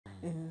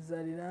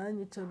inzara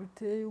iranyica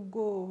biteye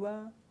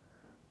ubwoba,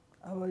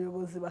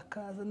 abayobozi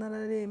bakaza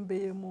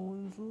nararembeye mu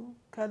nzu,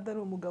 kandi ari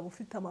umugabo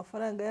ufite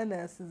amafaranga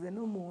yanayasize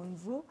no mu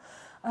nzu,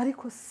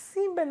 ariko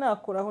simbe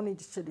nakuraho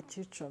n'igiceri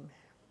cy'icumi.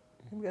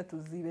 Nibwo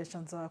tuzibesha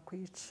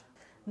nzakwica,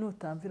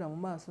 nutamvira mu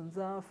maso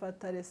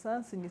nzafata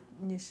resansi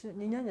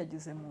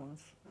ninyanyagize mu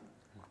nzu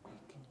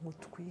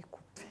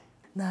mutwikupe.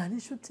 Nta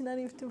n'inshuti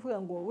nari mfite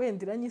mvuga ngo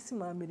wenda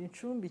iranyisimamira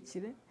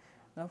incumbikire,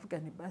 navuga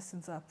nti basi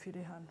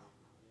nzapfire hano.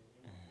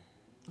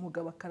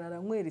 Umugabo akarara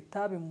anywera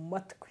itabi mu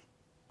matwi.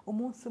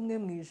 Umunsi umwe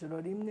mu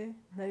ijoro rimwe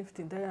nari mfite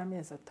inda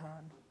y'amezi 5.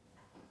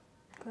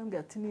 Kandi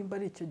ati nimba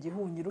ari icyo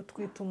gihunyira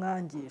utwite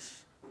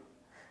umwangisha,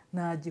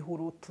 nta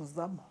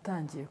gihurutuzamo.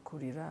 Tangiye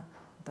kurira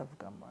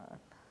ndavuga Mana.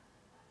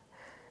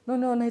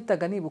 Noneho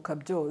nahitaga nibuka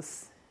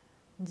byose.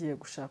 Ngiye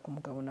gushaka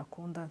umugabo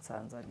nakunda,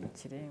 nsanze ari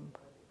ikiremba.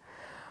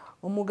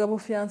 Umugabo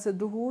fiance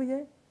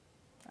duhuye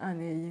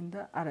aneye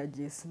inda,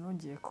 aragiye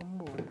sinongeye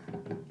kumubona.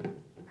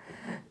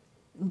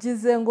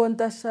 Ngize ngo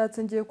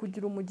ndashatse ngiye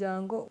kugira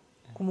umuryango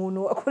ku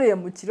muntu wakoreye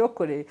mu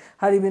kirokore,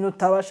 hari ibintu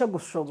utabasha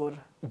gushobora.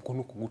 Ubwo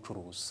no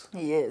kugucuruza.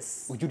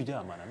 Yes. Ujye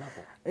uryamana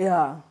nabo.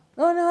 Yeah.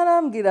 Noneho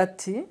arambwira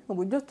ati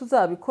uburyo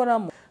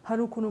tuzabikoramo,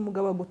 hari ukuntu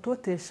umugabo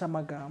agutotesha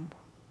amagambo,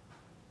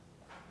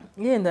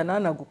 yenda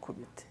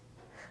nanagukubite,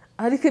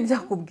 ariko ibyo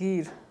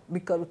akubwira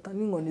bikaruta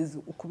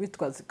n'inkoni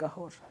ukubitwa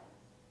zigahora.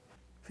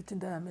 Mfite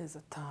inda y'amezi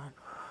 5,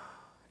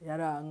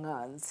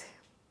 yarankanze,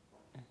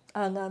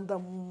 ankanda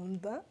mu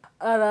nda,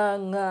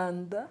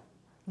 arankanda,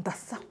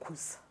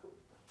 ndasakuza,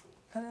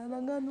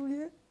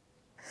 aranganuye,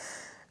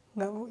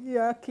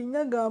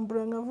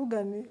 yakinyagambura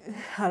nkavuga ni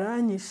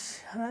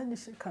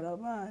haranyishe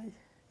karabaye,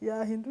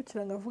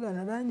 yahindukira nkavuga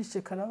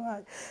naranyishe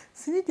karabaye.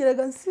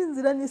 Sinigeraga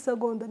nsinzira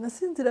n'isegonda,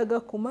 nasinziraga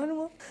ku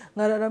manywa,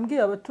 nkarara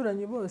mbwiye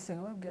abaturanyi bose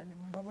nkababwira ni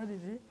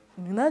mumbabarire,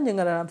 nanjye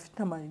nkarara mfite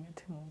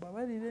amayinite,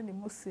 mumbabarire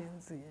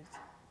nimusinzire.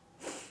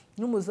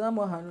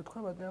 N'umuzamu ahantu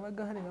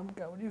twabaga hari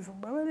nkamubwira uriva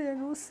mumbabarire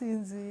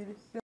ntusinzire.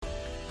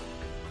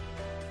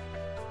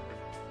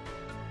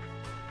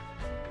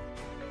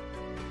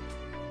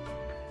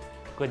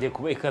 Twagiye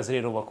kubaha ikaze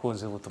rero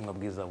bakunze ubutumwa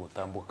bwiza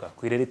butambuka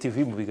ku IRERE TV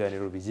mu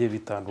biganiro bigiye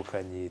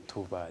bitandukanye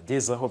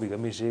tubagezaho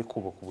bigamije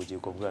kubaka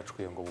ubugingo bwacu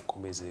kugira ngo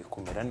bukomeze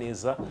kumera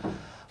neza.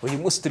 Uyu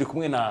munsi turi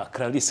kumwe na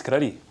Clarisse.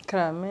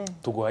 Karame.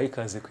 Tuguhaye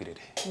ikaze ku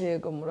IRERE.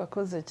 Yego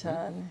murakoze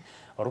cyane.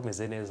 Wari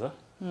umeze neza?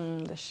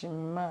 Ndashima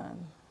Imana.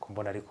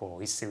 Kumbona ariko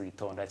isi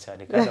witonda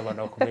cyane kandi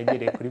abantu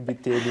bakumenyereye kuri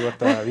BTN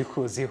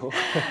batabikuziho.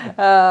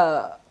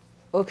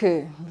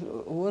 Okay,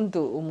 ubundi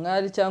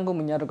umwari cyangwa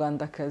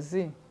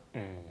umunyarwandakazi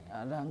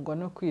arangwa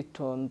no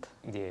kwitonda.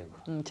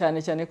 Yego.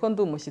 Cyane cyane ko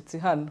ndi umushyitsi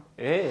hano.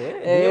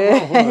 Niyo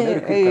mpamvu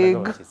uri kwikaraga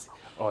abashyitsi.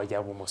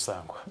 Yaba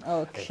umusangwa.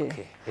 Okay.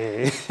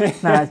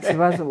 Nta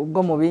kibazo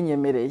ubwo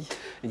mubinyemereye.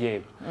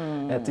 Yego.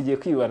 Tugiye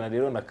kwibana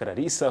rero na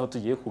Clarisse aho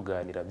tugiye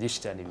kuganira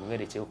byinshi cyane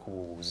bimwerekeye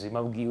ku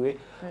buzima bwiwe,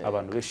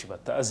 abantu benshi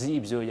batazi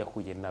ibyo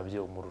yakuye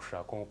nabyo mu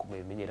rushako nko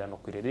kumenyera no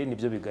kwirere.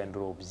 Nibyo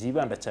biganiro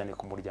byibanda cyane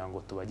ku muryango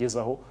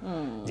tubagezaho.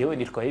 Jewe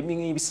nitwaye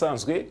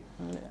nk'ibisanzwe.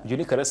 Ibyo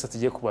ni Clarisse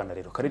tugiye kubana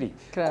rero. Kariri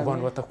ku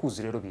bantu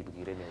batakuzi rero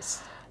bibwire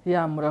neza.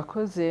 Ya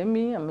murakoze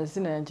Emi,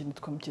 amazina yanjye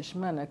nitwa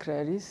Mukeshimana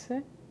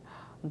Clarisse.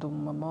 Ndi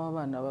umumama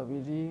w'abana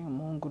 2,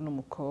 umuhungu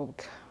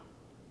n'umukobwa.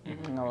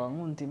 Nkaba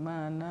nkunda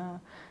Imana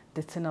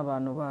ndetse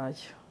n'abantu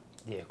bayo.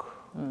 Yego.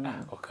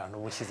 Ako kantu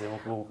ubushyizemo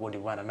gukunda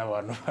Imana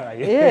n'abantu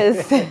bayo.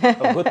 Yes.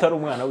 Ubwo tari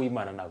umwana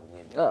w'Imana ntabwo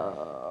mwene.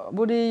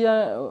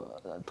 Buriya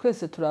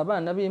twese turi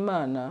abana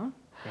b'Imana,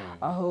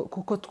 aho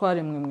kuko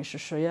twaremwe mu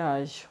ishusho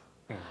yayo.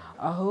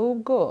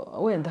 Ahubwo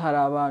wenda hari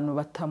abantu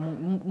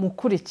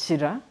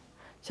batamukurikira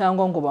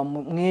cyangwa ngo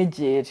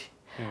bamwegere.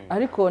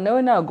 Ariko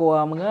nawe ntago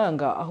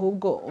wamwanga,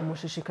 ahubwo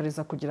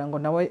umushishikariza kugira ngo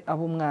nawe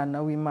abe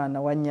umwana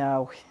w'Imana wa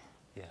nyawe.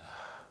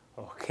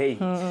 Okay.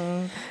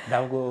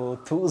 Ntabwo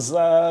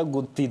tuza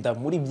gutinda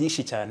muri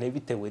byinshi cyane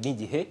bitewe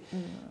n'igihe.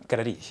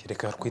 Clarisse,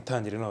 reka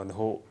twitangire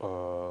noneho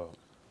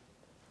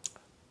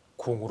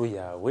ku nkuru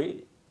yawe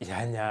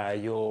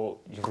yanyayo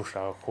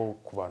y'urushako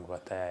ku bantu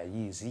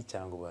batayizi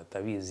cyangwa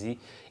batabizi,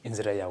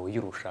 inzira yawe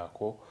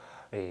y'urushako.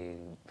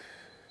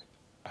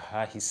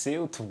 Hahise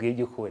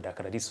utubwiye ko wenda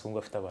Clarisse ungu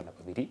afite abana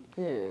 2.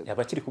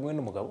 Yaba akiri kumwe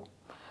n'umugabo?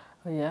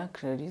 Oya,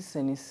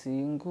 Clarisse ni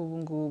single ubu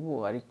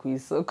ngubu ari ku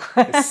isoko.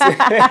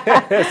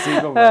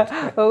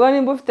 Ubwo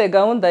nimba ufite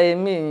gahunda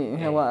Emi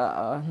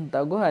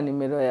ndaguha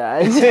nimero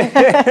yanjye.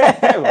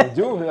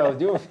 Babyumve.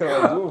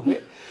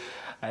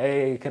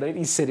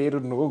 Clarisse rero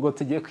nubwo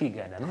tugiye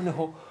kwigana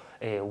noneho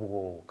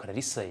ubwo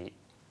Clarisse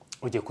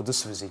ugiye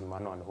kudusubiza inyuma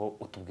noneho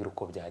utubwira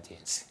uko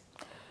byagenze.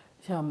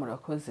 Ya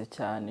murakoze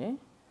cyane.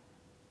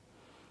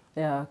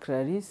 Ya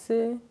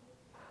Clarisse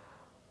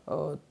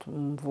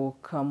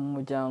tumvuka mu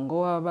muryango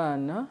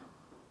w'abana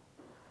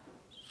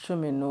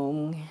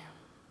 11.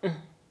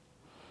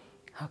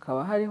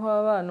 Hakaba hariho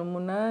abana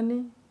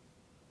 8,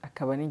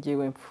 akaba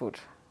n'ingewe mfura.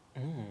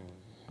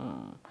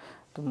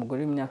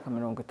 Umugore w'imyaka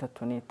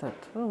 33.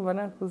 Urumva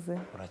nakuze?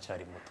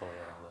 Uracyari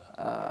mutoya.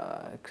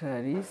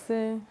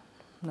 Clarisse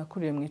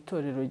nakuriye mu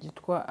itorero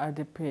ryitwa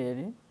ADPR.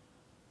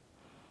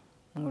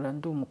 nkura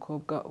ndi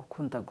umukobwa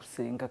ukunda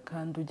gusenga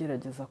kandi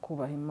ugerageza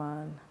kubaha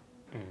Imana.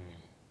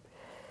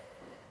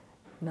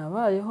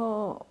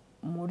 Nabayeho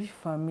muri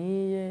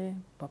famiye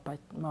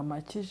mama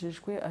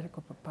akijijwe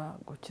ariko papa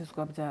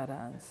gukizwa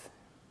byaranze.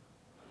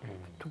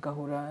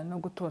 Tugahura no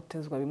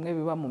gutotezwa bimwe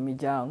biba mu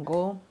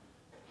miryango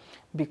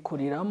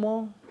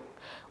bikuriramo.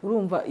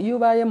 Urumva iyo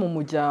ubaye mu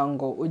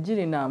muryango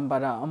ugira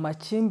intambara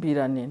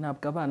amakimbirane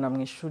ntabwo abana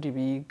mu ishuri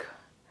biga.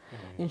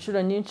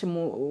 Inshuro nyinshi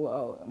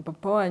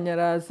papa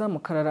wanyaraza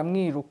mukarara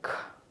mwiruka.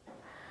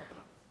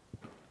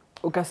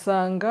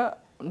 Ugasanga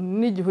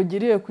n'igihe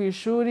ugiriye ku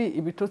ishuri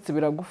ibitotsi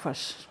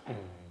biragufasha.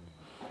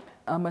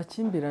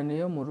 Amakimbirane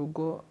yo mu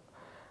rugo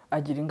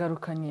agira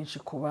ingaruka nyinshi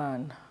ku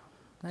bana.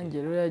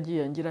 Nanjye rero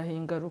yagiye angiraho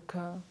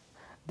ingaruka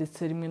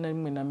ndetse rimwe na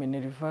rimwe na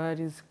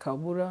minervari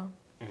zikabura.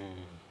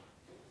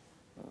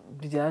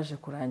 Byaje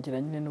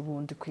kurangira nyine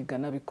n'ubundi kwiga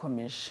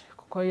nabikomeje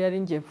kuko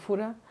yari ngiye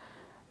pfura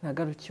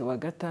nagarukiye wa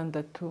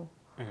gatandatu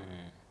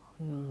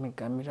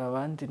migamira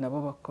abandi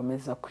nabo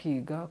bakomeza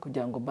kwiga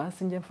kugira ngo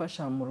basi njye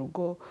mfasha mu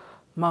rugo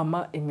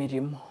mama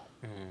imirimo.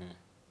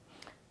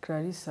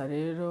 Clarisse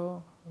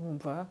rero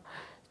umva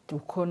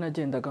uko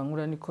nagendaga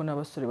nkura niko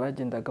n'abasore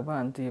bagendaga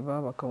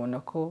bandeba bakabona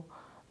ko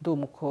ndi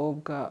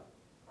umukobwa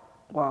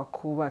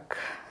wakubaka.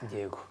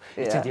 Yego.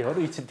 Iki gihe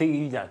wari ufite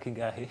imyaka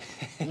ingahe?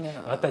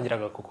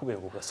 Batangiraga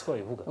kukubenga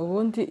ugasohoye uvuga.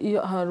 Ubundi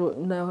iyo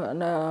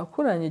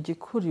nakuranye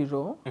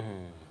igikuriro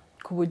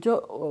ku buryo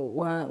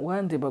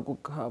wandebaga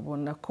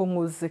ukabona ko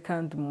nkuze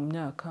kandi mu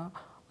myaka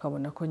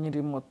ukabona ko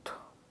nyiri muto.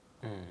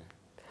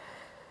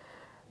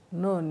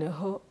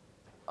 Noneho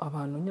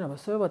abantu nyine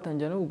abasore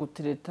batangira no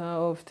kugutereta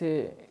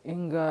bafite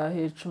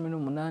ingahe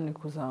 18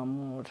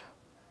 kuzamura.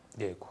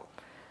 Yego.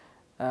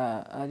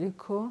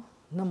 Ariko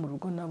no mu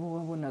rugo nabo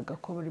wabonaga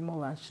ko barimo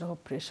banshiraho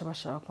pressure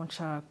bashaka ko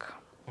nshaka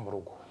mu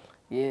rugo.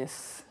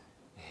 Yes.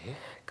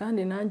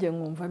 Kandi nanjye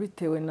nkumva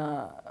bitewe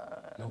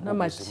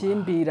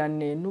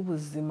n'amakimbirane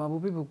n'ubuzima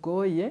bubi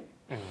bugoye.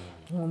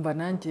 Nkumva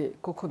nanjye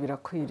koko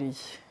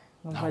birakwiriye.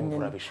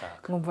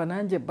 Nkumva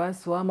nanjye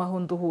basi wamaho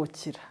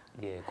nduhukira.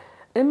 Yego.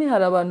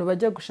 Hari abantu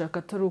bajya gushaka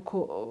atari uko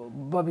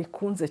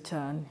babikunze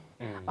cyane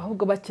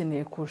ahubwo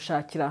bakeneye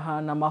kushakira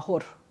ahantu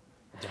amahoro.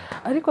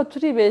 Ariko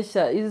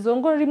turibeshya izo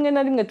ngo rimwe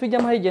na rimwe tujya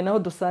amahirwe naho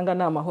dusanga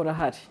nta mahoro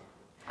ahari.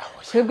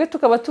 Twebwe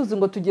tukaba tuzi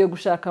ngo tugiye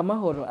gushaka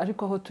amahoro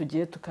ariko aho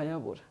tugiye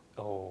tukayabura.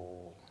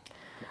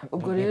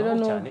 Ubwo rero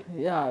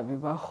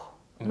bibaho.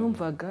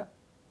 Numvaga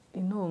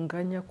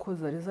intonganya ko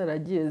zari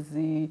zaragiye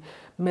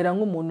zimera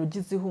nk'umuntu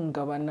ugize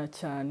ihungabana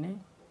cyane.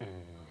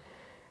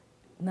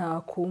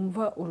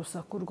 Nakumva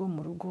urusaku rwo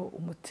mu rugo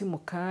umutima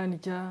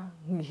ukandya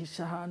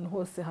nkihisha ahantu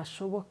hose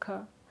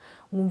hashoboka.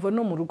 Nkumva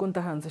no mu rugo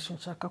ndahanze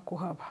nshaka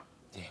kuhaba.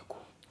 Yego.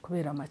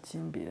 Kubera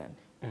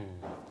amakimbirane.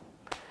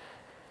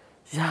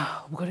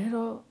 Ubwo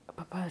rero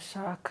papa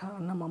ashaka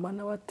na mama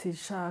nawe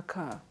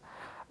atishaka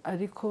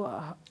ariko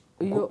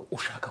iyo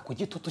ushaka ku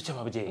gitutu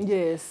cy'ababyeyi.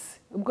 Yes.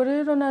 Ubwo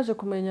rero naje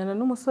kumenyana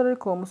n'umusore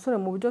ariko uwo musore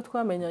mu buryo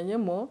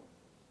twamenyanyemo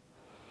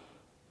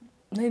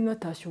nari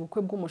natashye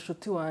ubukwe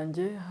bw'umushuti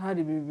wanjye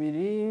hari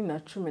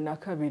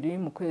 2012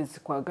 mu kwezi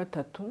kwa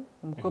gatatu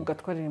umukobwa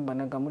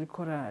twaririmbanaga muri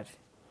korali.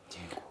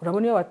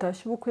 Urabona iyo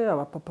watashye ubukwe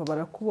abapapa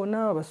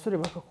barakubona abasore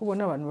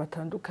bakakubona abantu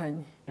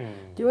batandukanye.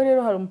 Yewe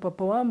rero hari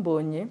umupapa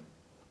wambonye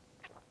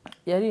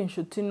yari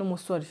inshuti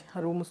n'umusore.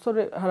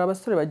 Hari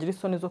abasore bagira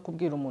isoni zo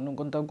kubwira umuntu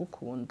ngo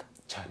ndagukunda.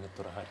 Cyane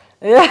turahari.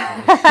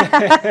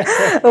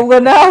 Ubwo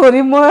nawe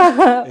urimo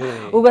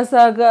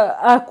ugasanga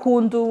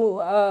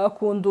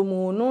akunda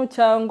umuntu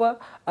cyangwa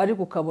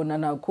ariko ukabona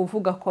nta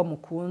kuvuga ko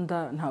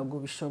amukunda ntabwo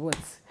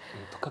bishobotse.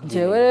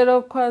 Jewe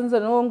rero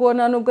kwanza ngo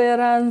nubwo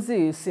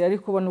yaranzi si ari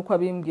kubona uko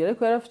abimbwira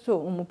ariko yari afite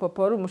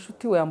umupapa wari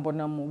umushuti we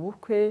yambona mu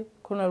bukwe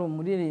ko nari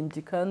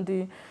umuririmbyi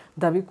kandi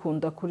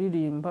ndabikunda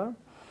kuririmba.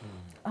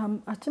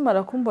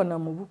 Akimara kumbona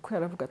mu bukwe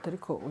aravuga ati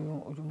ariko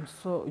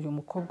uyu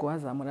mukobwa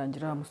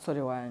wazamurangira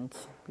umusore wanjye.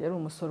 Yari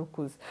umusore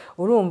ukuze.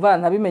 Urumva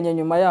nabimenye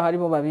nyuma yaho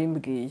aribo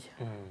babimbwiye.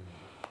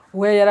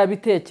 We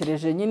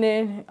yarabitekereje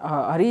nyine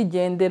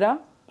arigendera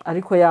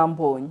ariko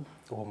yambonye.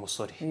 Uwo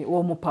musore.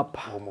 Uwo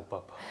mupapa.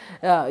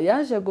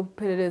 Yaje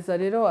guperereza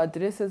rero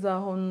adresse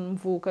zaho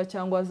mvuka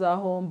cyangwa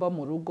zaho mba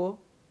mu rugo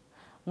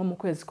nko mu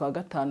kwezi kwa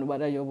gatanu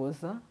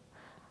barayoboza.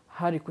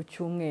 Hari ku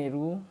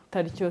cyumweru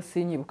tariki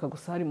yose nyibuka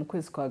gusa hari mu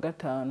kwezi kwa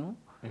gatanu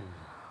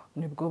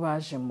nibwo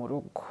baje mu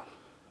rugo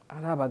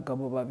ari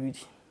abagabo babiri.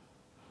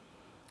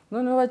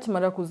 Noneho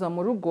bakimara kuza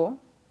mu rugo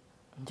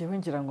njyewe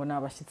ngira ngo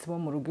nabashyitsi bo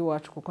mu rugo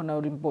iwacu kuko nawe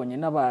uri mbonye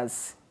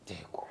nabazi.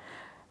 Yego.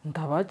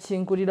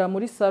 Ndabakingurira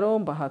muri salo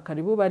mbaha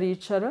karibu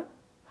baricara.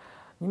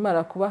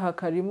 Nimara kubaha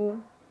karibu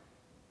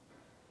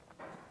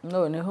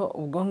noneho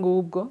ubwo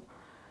ngubwo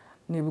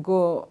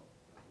nibwo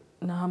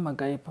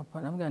nahamagaye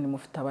papa nabwo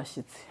mufite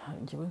abashyitsi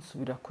njyewe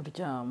nsubira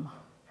kuryama.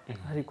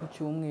 Hari ku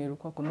cyumweru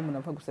kwa kuno umuntu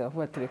ava gusa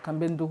avuga ati reka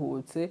mbe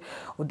nduhutse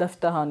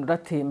udafite ahantu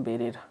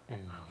uratemberera.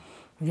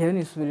 Njyewe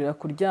nisubirira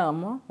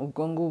kuryama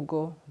ubwo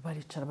ngubwo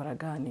baricara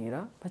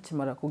baraganira.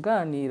 Bakimara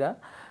kuganira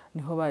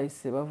niho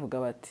bahise bavuga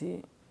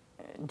bati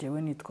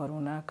njyewe nitwa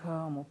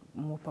runaka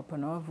umupapa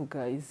nawe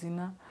avuga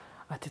izina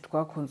ati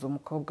twakunze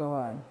umukobwa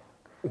wanyu.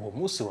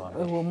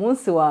 Uwo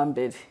munsi wa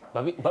mbere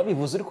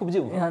babivuze uri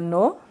kubyumva?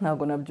 hano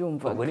ntabwo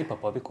nabyumva. Ubwo ni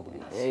papa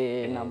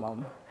wabikubwiye? Na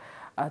mama.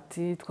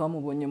 Ati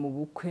twamubonye mu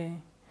bukwe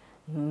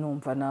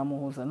numva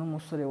namuhuza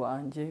n'umusore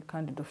wanjye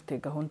kandi dufite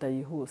gahunda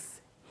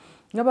yihuse.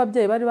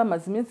 N'ababyeyi bari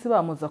bamaze iminsi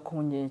bamuza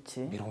ku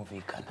nkeke.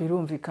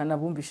 Birumvikana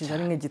bumvishije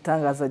ari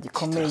nk'igitangaza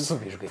gikomeye.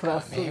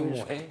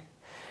 Turasubijwe.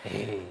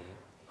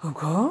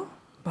 Ubwo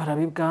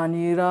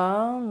barabiganira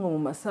mu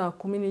masaha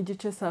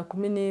 10:30 saa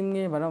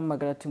 11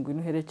 baramagara ati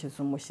ngwino uherekeze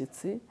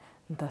umushyitsi.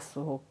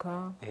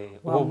 Ndasohoka.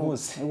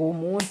 Uwo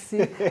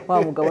munsi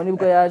wa mugabo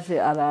nibwo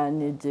yaje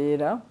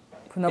aranyegera.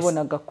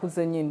 Tunabonaga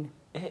kuze nyine.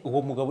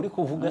 Uwo mugabo uri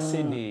kuvuga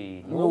se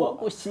ni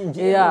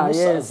wagushyingiye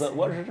umusaza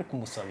waje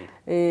kumusabira?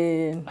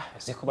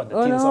 Ziko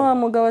badatinza. Wa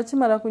mugabo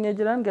akimara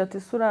kunyegera ngira ati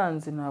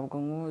suranzi ntabwo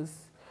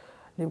nkuzi.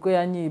 Nibwo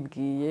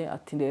yanyibwiye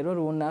ati rero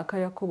runaka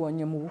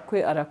yakubonye mu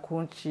bukwe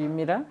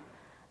arakunshimira.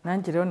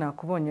 Nanjye rero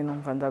nakubonye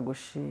numva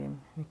ndagushimye.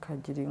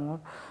 Nikagira inkuru.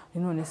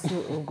 None se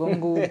ubwo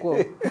ngubwo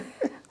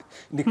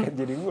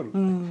nikagira inkuru.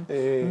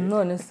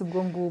 None se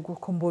ubwo ngubwo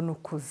ko mbona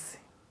ukuze.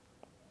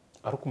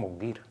 Ariko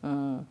umubwira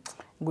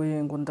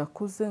ngo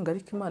ndakuze ngo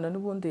ariko Imana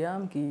n'ubundi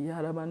yambwiye.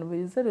 Hari abantu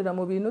bizerera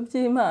mu bintu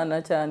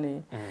by'Imana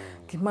cyane.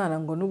 Imana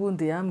ngo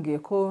n'ubundi yambwiye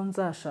ko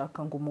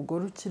nzashaka ngo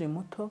umugore ukiri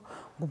muto,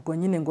 ngo ubwo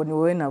nyine ngo ni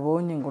wowe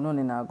nabonye ngo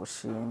none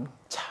nagushimye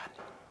cyane.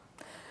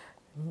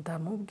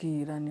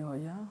 Ndamubwira ni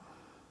oya,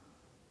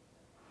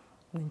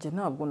 njye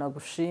ntabwo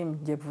nagushimye,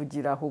 njye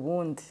vugira aho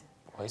ubundi.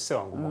 Wahise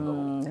wanga umugabo?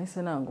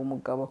 Nahise nanga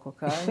umugabo ako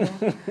kanya.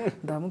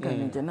 Ndamubwira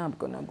njye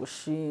ntabwo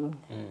nagushimye.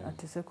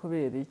 Ati se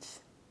kubera iki?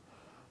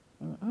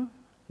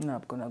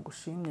 Ntabwo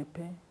nagushimye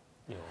pe.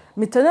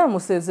 Mpita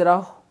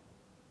namusezeraho.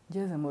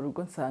 Ngeze mu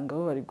rugo nsanga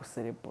bo bari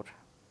guserebura.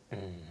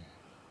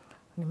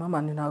 Ni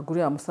mama ntabwo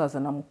uriya musaza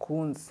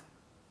namukunze.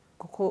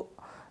 Kuko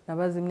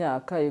nabaze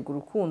imyaka yego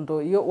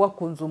urukundo iyo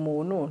wakunze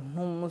umuntu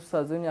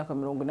ntumusaza w'imyaka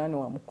 80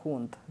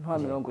 wamukunda nta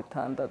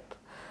 60.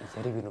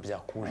 Yari ibintu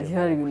byakuje.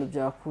 Yari ibintu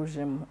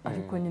byakujemo.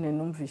 Ariko nyine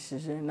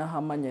numvishije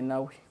nahamanye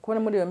nawe. Kubona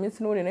muri iyo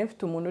minsi n'uri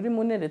nafite umuntu uri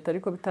mu nereta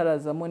ariko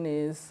bitarazamo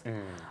neza.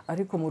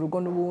 Ariko mu rugo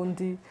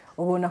n'ubundi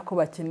ubona ko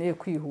bakeneye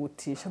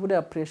kwihutisha.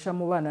 Buriya pressure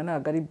mu bana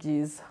ntago ari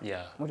byiza.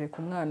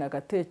 Mureka umwana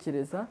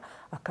agatekereza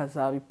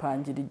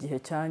akazabipangira igihe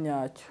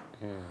cyanyacyo.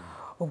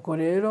 Ubwo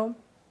rero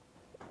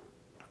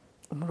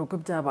mu rugo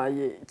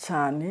byabaye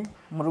cyane,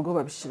 mu rugo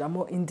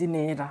babishiramo indi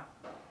ntera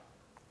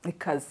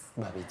ikaze.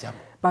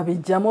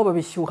 Babijyamo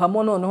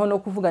babishyuhamo noneho no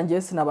kuvuga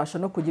ngiye sinabasha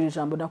no kugira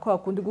ijambo nako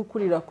akundi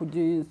gukurira ku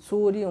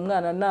gitsuri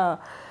umwana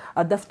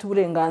adafite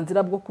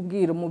uburenganzira bwo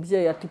kubwira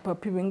umubyeyi ati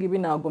papa ibi ngibi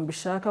ntago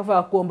mbishaka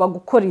agomba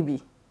gukora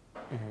ibi.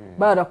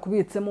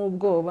 Barakubitsemo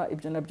ubwoba,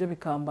 ibyo nabyo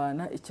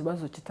bikambana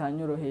ikibazo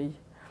kitanyoroheye.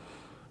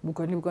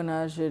 Ubwo nibwo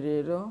naje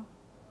rero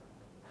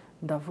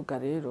ndavuga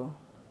rero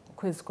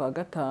ukwezi kwa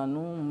gatanu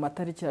mu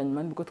matariki ya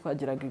nyuma nibwo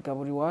twagiraga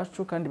igaburi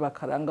iwacu kandi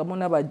bakarangamo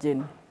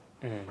n'abageni.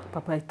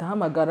 Papa ahita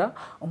ahamagara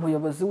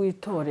umuyobozi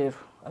w'itorero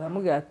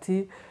aramubwira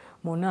ati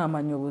mu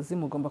nama nyobozi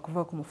mugomba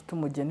kuvuga ko mufite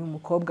umugeni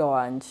w'umukobwa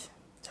wanjye.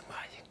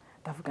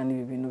 Ndavuga ni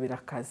ibi bintu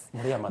birakaze.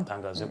 Muri ya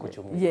matangazo yo ku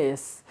cyumweru?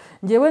 Yes.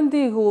 Ngewe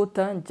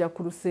ndihuta njya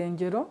ku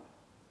rusengero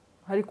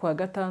hari kwa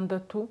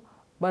gatandatu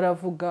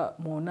baravuga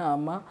mu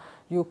nama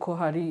yuko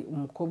hari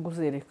umukobwa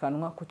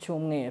uzerekanwa ku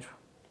cyumweru.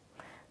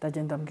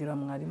 Ndagenda mbwira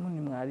mwarimu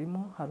ni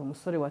mwarimu hari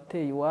umusore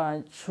wateye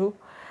iwacu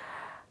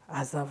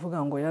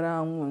azavuga ngo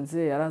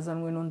yarankunze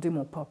yarazanwe n'undi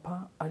mu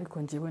papa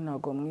ariko ngewe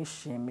ntago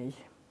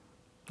mwishimiye.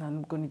 Nta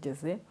nubwo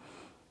nigeze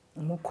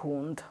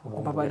mukunda.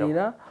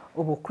 Babarira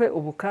ubukwe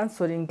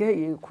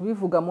ubukansoringe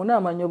kubivuga mu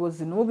nama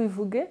nyobozi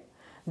n'ubivuge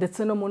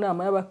ndetse no mu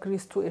nama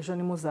y'abakristo ejo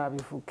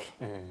nimuzabivuge.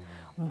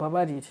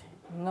 Mbabarire.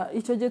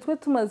 Icyo gihe twe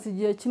tumaze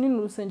igihe kinini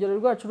urusengero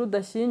rwacu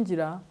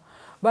rudashyingira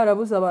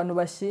barabuza abantu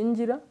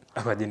bashyingira.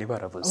 Abageni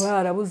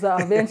barabuza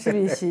abenshi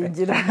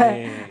bishyingira.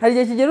 Hari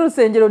igihe kigera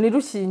urusengero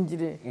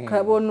nirushyingire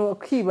kabone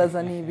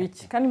kwibaza ni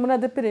ibiki kandi muri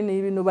ADPR ni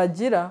ibintu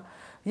bagira.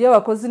 Iyo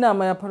bakoze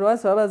inama ya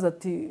paruwasi babaza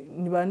ati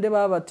ni bande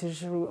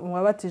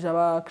babatije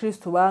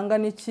abakristo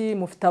bangana iki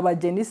mufite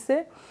abageni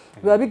se,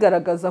 biba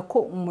bigaragaza ko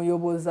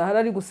umuyobozi ahari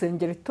ari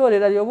gusengera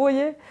itorero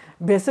ayoboye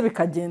mbese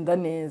bikagenda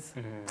neza.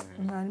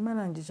 Mwarimu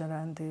arangije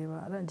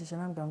arandeba arangije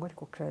nambwira ngo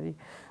ariko Clarisse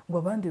ngo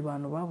abandi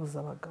bantu babuze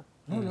abagabo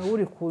none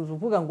uri kuza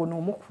uvuga ngo ni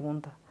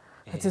umukunda.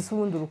 Ati se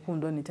ubundi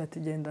urukundo ni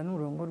cyatugenda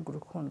n'urongo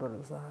rw'urukundo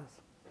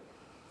ruzaza.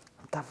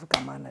 Ndavuga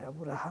Mana ya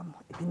Aburahamu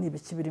ibi ni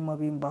ibiki birimo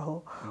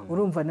bimbaho.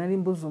 Urumva nari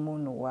mbuze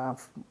umuntu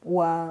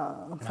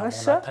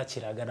wamfasha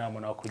atakiraga nta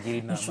muntu wakugira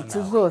inama.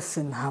 Inshuti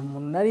zose nta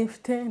muntu nari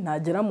mfite.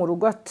 Nagera mu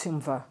rugo ati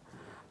mva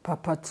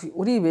papa ati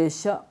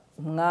uribeshya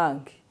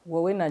umwange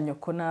wowe na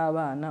nyoko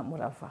n'abana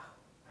murava.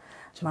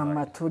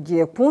 Mama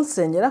tugiye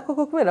kunsenyera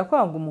koko kubera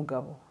kwanga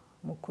umugabo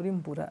mukuri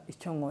mbura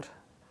icyo nkora.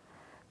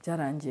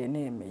 Byarangiye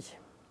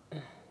nemeye.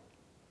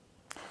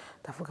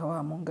 Ndavuga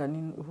wa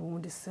mungani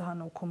ubundi se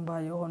hano uko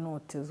mbayeho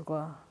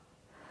notezwa.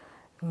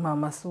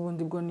 Mama se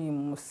ubundi bwo ni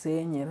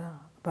musenyera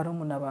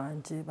barumuna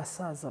banje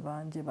basaza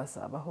banje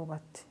bazabaho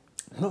bati.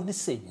 none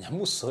se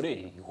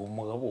nyamusore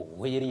umugabo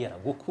we yari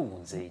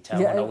yaragukunze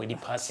cyangwa nawe ni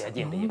pasi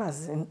yagendeye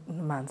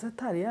manza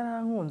atari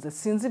yarankunze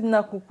sinzi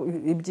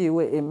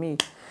ibyiwe Emi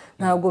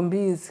ntabwo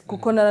mbizi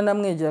kuko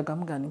naranamwegeraga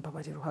mugana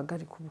imbabarira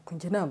uhagarika ubuko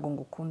nge ntabwo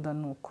ngukunda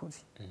n'ukuri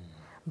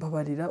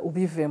mbabarira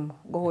ubivemo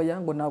ngo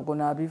hoya ngo ntabwo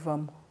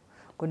nabivamo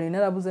ngo nari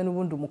narabuze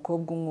n'ubundi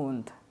umukobwa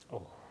unkunda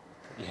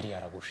yari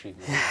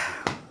yaragushimiye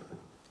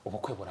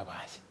ubukwe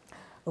burabaye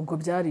ubwo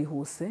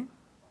byarihuse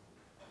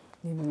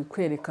ni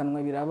kwerekanwa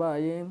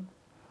birabaye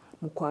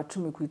mu kwa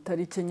 10 ku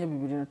itariki enye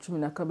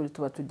 2012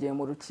 tuba tugiye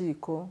mu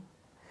rukiko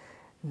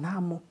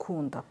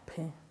ntamukunda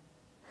pe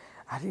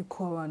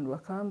ariko abantu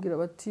bakambwira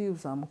bati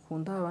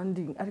uzamukunda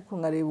abandi ariko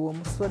nkareba uwo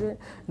musore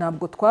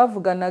ntabwo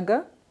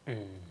twavuganaga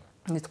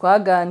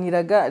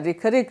nitwaganiraga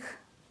reka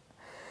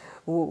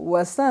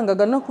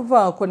wasangaga no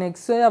kuvanga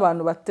connection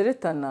y'abantu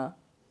bateretana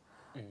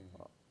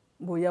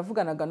bo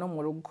yavuganaga no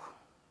mu rugo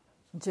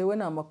njyewe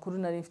nta makuru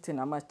nari mfite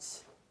na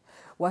make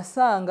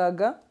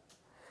wasangaga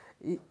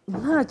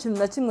nta kintu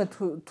na kimwe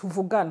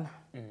tuvugana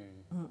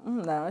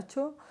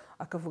nacyo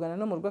akavugana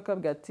no mu rugo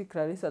akabwira ati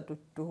Clarisse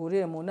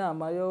duhuriye mu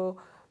nama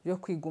yo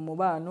kwiga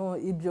umubano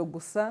ibyo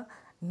gusa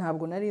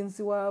ntabwo nari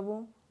nzi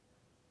wabo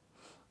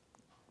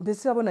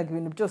mbese babonaga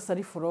ibintu byose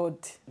ari fraud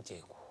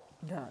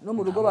no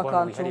mu rugo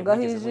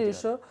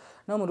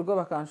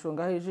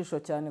bakancungaho ijisho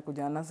cyane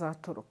kugira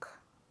nazatoroka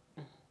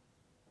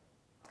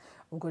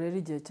ubwo rero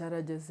igihe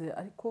cyarageze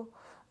ariko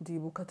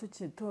ndibuka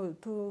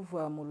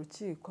tuva mu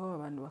rukiko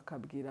abantu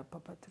bakabwira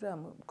papa turiya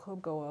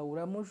mukobwa wawe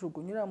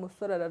uramujugunya uriya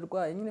musore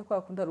ararwaye nyine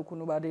kwa kundi hari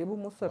ukuntu bareba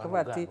umusore akavuga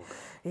ati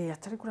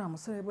atari kuri uriya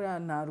musore buriya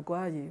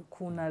ntarwaye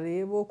ukuntu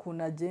areba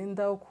ukuntu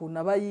agenda ukuntu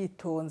aba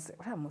yitonze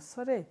uriya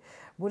musore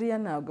buriya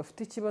ntabwo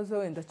afite ikibazo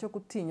wenda cyo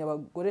gutinya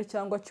abagore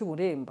cyangwa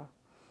cy'uburemba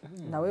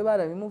nawe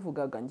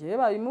barabimuvugaga ngewe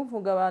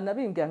babimuvuga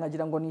banabimbwira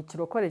nkagira ngo ni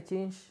ikirokore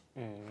cyinshi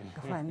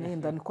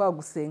wenda ni kwa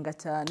gusenga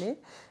cyane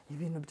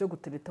ibintu byo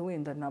gutereta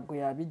wenda ntabwo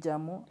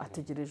yabijyamo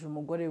ategereje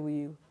umugore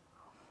wiwe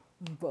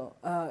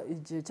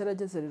igihe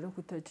cyarageze rero ku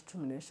itariki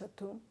 13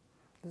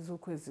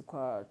 z'ukwezi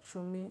kwa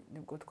 10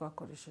 nibwo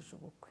twakoresheje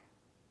ubukwe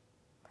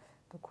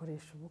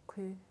dukoresha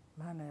ubukwe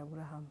Imana ya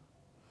Aburahamu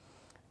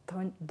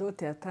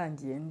dote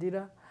yatangiye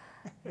ndira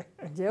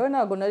njyewe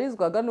ntabwo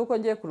narizwaga nuko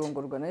ngiye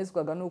kurongorwa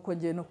narizwaga nuko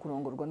ngiye no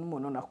kurongorwa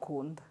n'umuntu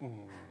nakunda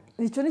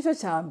icyo nicyo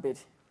cya mbere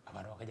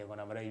abantu bakajya ngo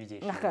namara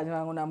ibyishimo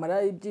akagira ngo namara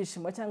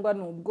ibyishimo cyangwa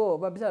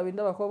n'ubwoba bya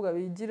bindi abakobwa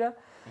bigira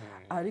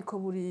ariko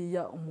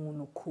buriya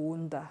umuntu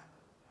ukunda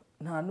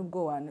nta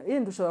nubwo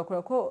yenda ushobora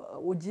kureba ko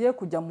ugiye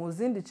kujya mu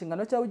zindi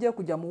nshingano cyangwa ugiye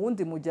kujya mu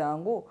wundi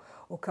muryango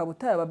ukaba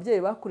utaye ababyeyi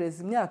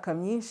bakureza imyaka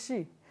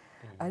myinshi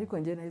ariko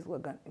njye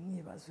narizwaga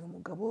nibaza uyu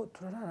mugabo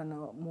turararana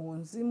mu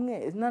nzu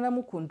imwe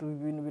nanamukunda ibi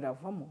bintu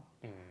biravamo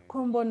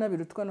ko mbona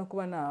birutwa no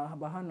kuba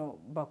naba hano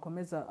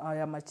bakomeza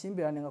aya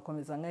makimbirane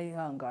ngakomeza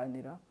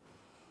nkayihanganira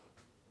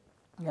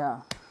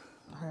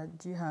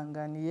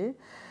haragihanganiye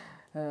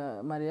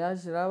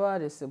mariage iraba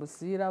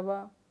reception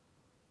iraba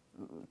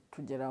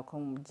tugera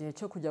mu gihe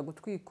cyo kujya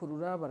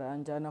gutwikurura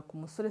baranjyana ku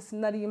musore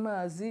sinari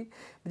mazi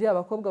biriya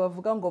abakobwa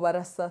bavuga ngo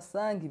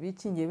barasasanga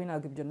ibikingiye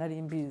binaga ibyo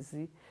nari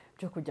mbizi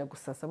byo kujya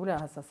gusasa buriya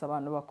hasasa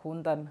abantu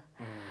bakundana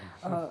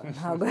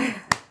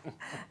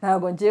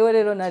ntabwo njyewe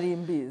rero nari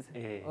mbizi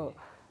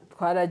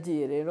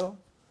twaragiye rero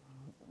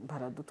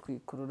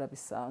baradutwikurura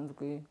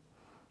bisanzwe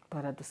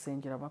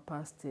baradusengera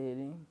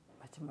abapasiteri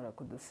bakimara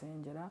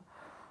kudusengera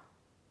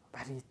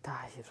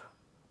baritahira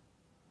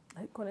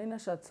ariko nari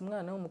nashatse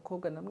umwana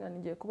w'umukobwa namwana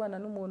ngiye kubana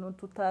n'umuntu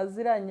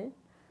tutaziranye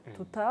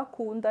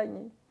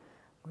tutakundanye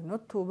ngo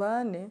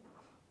tubane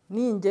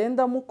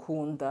ningenda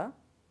mukunda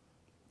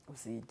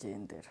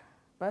uzigendera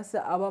base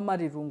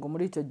abamara irungo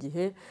muri icyo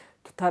gihe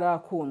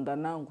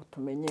tutarakundana ngo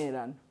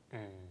tumenyerane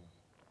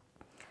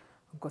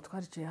ubwo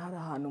twaricaye hari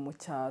ahantu mu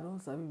cyaro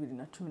za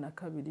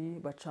 2012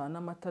 bacana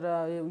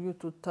amatara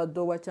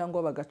y'ututadowa cyangwa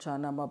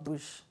bagacana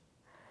amabuji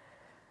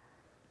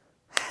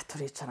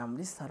turicara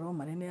muri salo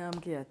Marene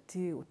yambwiye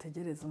ati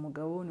utegereze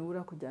umugabo niwe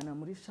urakujyana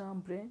muri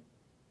chambre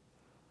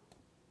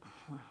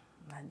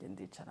nanjye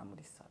ndicara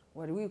muri salo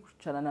wari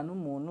wicarana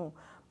n'umuntu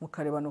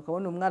mukarebana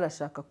ukabona umwe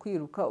arashaka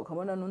kwiruka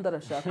ukabona n'undi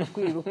arashaka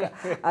kwiruka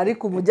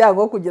ariko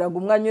umujyango wo kugira ngo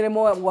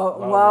umwanyuremo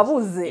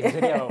wabuze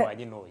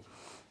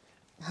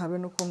habe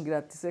no kumbwira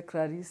ati se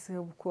Clarisse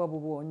uko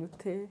wabubonye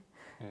ute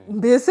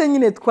mbese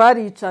nyine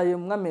twaricaye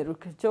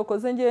umwameruka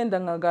cyokoze ngenda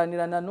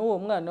nkaganirana n'uwo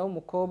mwana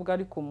w'umukobwa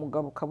ariko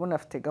umugabo ukabona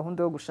afite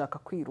gahunda yo gushaka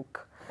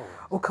kwiruka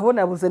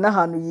ukabona yabuze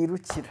n'ahantu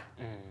yirukira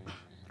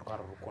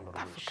urukundo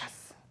rwinshi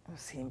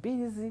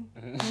simbizi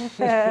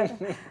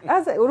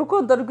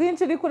urukundo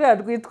rwinshi ni kuriya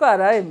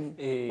rwitwara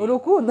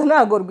urukundo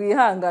ntabwo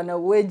rwihangana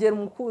wegera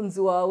umukunzi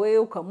wawe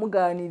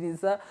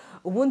ukamuganiriza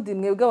ubundi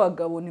mwebwe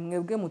abagabo ni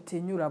mwebwe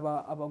mutinyura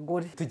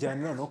abagore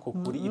tujyana no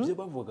kuri ibyo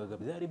bavugaga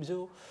byari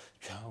byo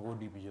cyangwa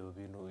n'ibyo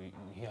bintu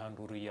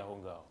nk'ihanduriye aho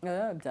ngaho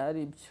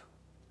byari byo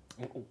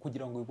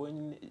kugira ngo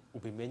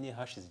ubimenye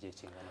hashize igihe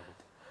kingana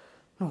gute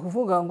ni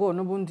ukuvuga ngo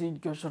n'ubundi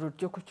iryo joro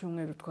ryo ku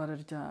cyumweru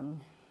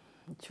twararyamye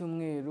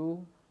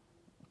icyumweru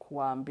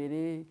wa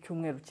mbere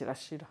cyumweru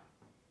kirashira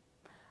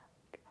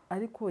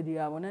ariko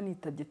yabona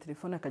nitabye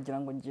telefone akagira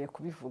ngo ngiye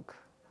kubivuga.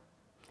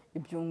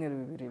 Ibyumweru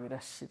 2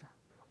 birashira,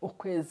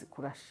 ukwezi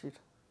kurashira,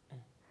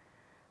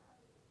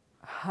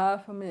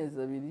 hafi amezi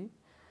 2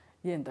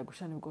 yenda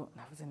gusha nibwo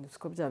navuze ndetse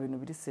ko bya bintu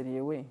biri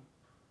seriye we.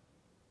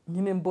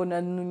 Nyine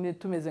mbona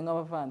tumeze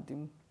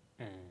nk'abavandimwe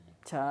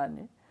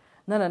cyane,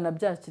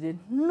 naranabyakiriye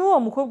n'uwo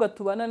mukobwa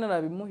tubana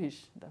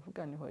narabimuhishe.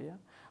 Ndavuga ni hoya,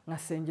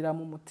 nkasengera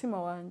mu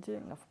mutima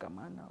wanjye ngavuga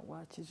Mana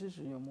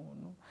wakijije uyu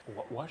muntu.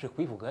 Waje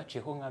kwivuga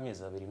yaciyeho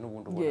nk'amezi 2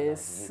 n'ubundi ubona.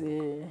 Yes,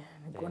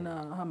 nibwo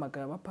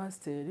nahamagara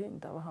abapasiteri,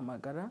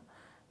 ndabahamagara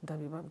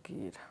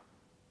ndabibabwira.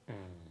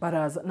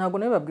 Baraza, ntabwo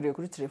nabibabwiriye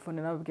kuri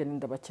telefone, nababwiye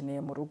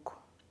ndabakeneye mu rugo.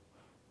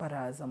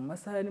 Baraza mu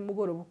masaha ya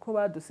nimugoroba uko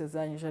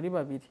badusezeranyije ari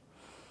 2.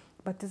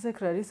 Batize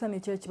Clarisse ni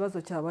ikihe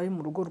kibazo cyabaye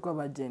mu rugo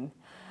rw'abageni.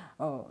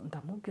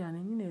 Ndamubwira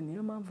nyine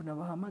niyo mpamvu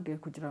nabahamagaye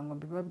kugira ngo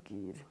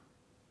mbibabwire.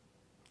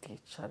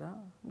 Kicara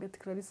mbete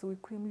Clarisse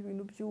wikuremo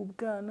ibintu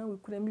by'ubwana,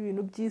 wikuremo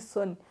ibintu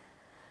by'isoni.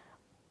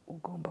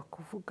 Ugomba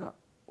kuvuga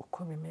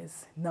uko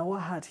bimeze. Nawe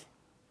ahari.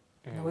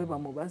 Nawe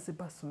bamubaze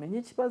basi umenye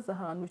ikibazo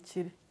ahantu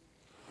kiri.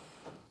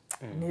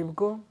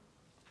 Nibwo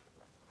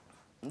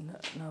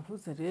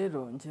navuze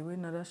rero njyewe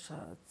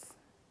narashatse.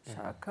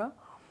 Shaka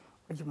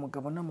uyu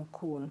mugabo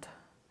namukunda.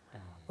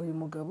 Uyu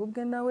mugabo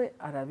ubwe nawe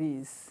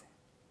arabizi.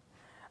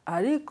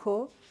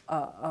 Ariko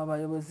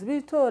abayobozi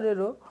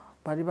b'itorero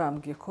bari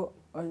bambwiye ko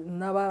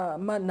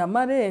na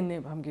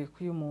marene bambwiye ko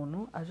uyu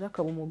muntu aje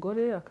akaba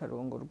umugore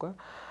akarongorwa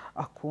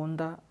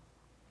akunda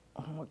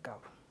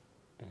umugabo.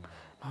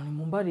 None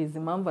mumbarize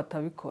impamvu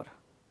atabikora.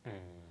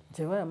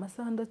 Njyewe aya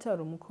masaha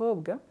ndacyari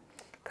umukobwa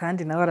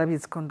kandi nawe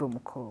arabizi ko ndi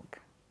umukobwa.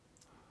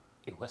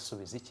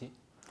 Igwasubiza iki?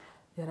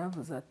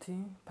 Yaravuze ati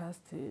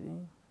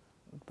pasiteri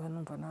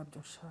banumva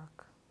ntabyo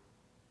nshaka.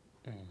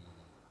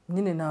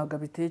 Nyine ntabwo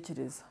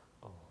abitekereza.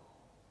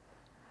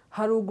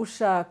 Hari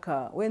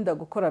ugushaka wenda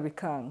gukora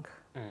bikanga,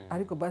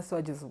 ariko basi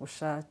wageze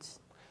ubushake.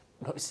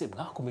 Ese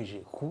mwakomeje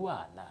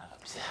kubana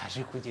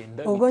byaje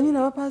kugenda. Ubwo nyine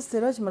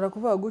abapasiteri bakimara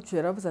kuvuga gutyo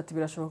yaravuze ati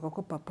birashoboka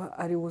ko papa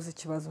ari wuzi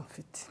ikibazo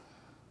mfite.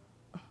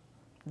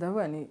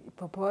 Ndavuga ni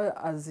papa we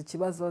azi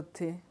ikibazo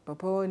te,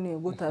 papa we ni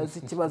gutazi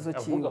ikibazo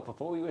cyiwe. Avuga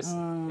papa we wese.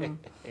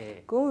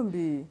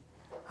 Kumbi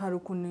hari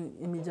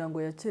ukuntu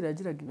imiryango ya kera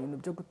yagiraga ibintu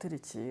byo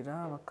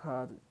guterekera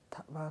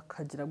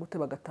bakagira gute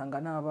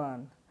bagatanga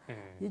n'abana.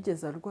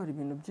 Yigeze arwara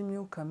ibintu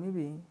by'imyuka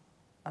mibi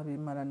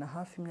abimarana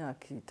hafi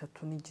imyaka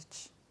 3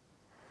 n'igice.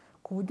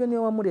 Ku buryo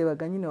niyo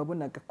wamurebaga nyine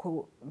wabonaga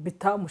ko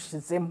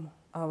bitamushizemo.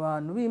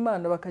 Abantu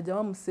b'Imana bakajya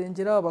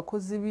bamusengera,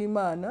 abakozi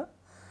b'Imana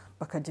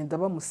bakagenda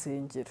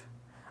bamusengera.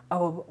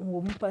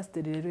 Uwo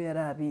mupasiteri rero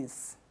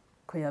yarabizi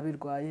ko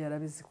yabirwaye,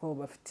 yarabizi ko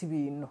bafite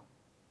ibintu.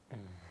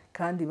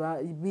 Kandi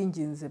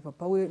binginze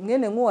papa we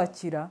mwene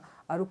nk'uwakira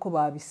ari uko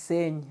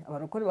babisenye.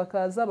 Abarokore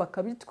bakaza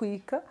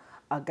bakabitwika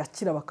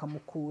agakira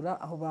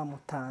bakamukura aho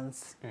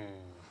bamutanze.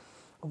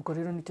 Ubwo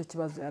rero nicyo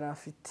kibazo yari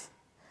afite.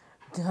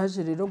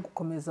 Haje rero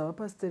gukomeza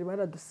abapasiteri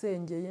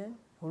baradusengeye.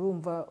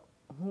 Urumva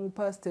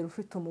nk'umupasiteri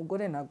ufite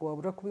umugore ntago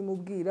wabura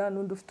kubimubwira,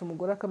 n'undi ufite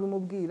umugore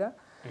akabimubwira.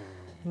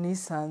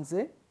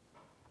 Nisanze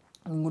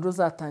inkuru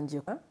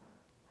zatangiye,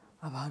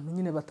 abantu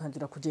nyine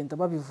batangira kugenda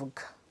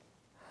babivuga.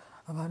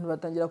 Abantu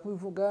batangira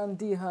kubivuga,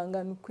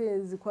 ndihangana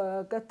ukwezi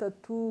kwa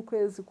 3,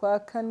 ukwezi kwa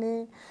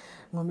 4,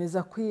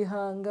 nkomeza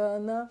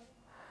kwihangana.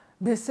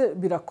 Mbese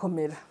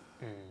birakomera.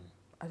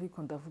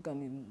 Ariko ndavuga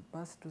ni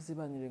basi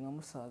tuzibanire nka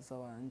musaza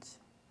wanjye.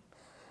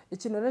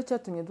 Ikintu rero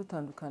cyatumye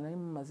dutandukana ari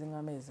mu mazi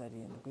nk'amezi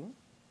 7.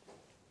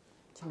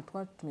 Ikintu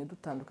twatumye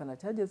dutandukana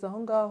cyageze aho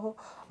ngaho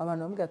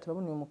abantu bambwira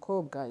turabona uyu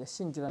mukobwa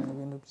yashingirana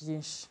ibintu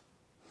byinshi.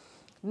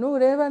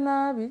 Nureba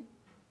nabi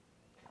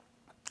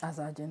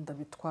azagenda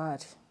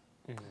bitware.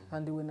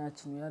 Kandi we nta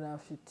kintu yari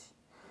afite.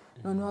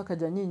 Noneho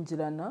akajya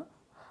nyingirana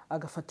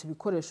agafata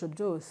ibikoresho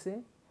byose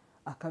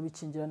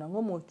akabikingirana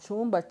nko mu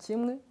cyumba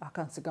kimwe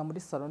akansiga muri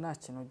salo nta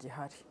kintu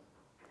gihari.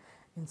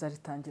 Inzara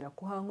itangira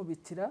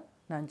kuhankubitira,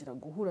 nangira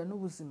guhura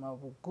n'ubuzima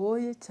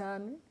bugoye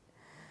cyane.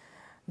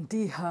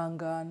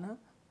 Ndihangana.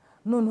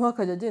 Noneho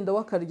akajya agenda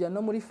wakarya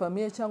no muri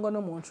famiye cyangwa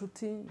no mu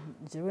nshuti.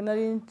 Njyewe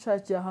nari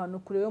nshakiye ahantu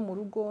kure yo mu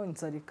rugo,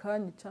 inzara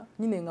ikanyica.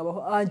 Nyine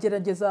nkabaho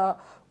agerageza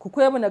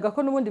kuko yabonaga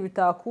ko n'ubundi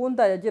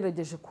bitakunda,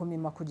 yagerageje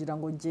kumima kugira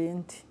ngo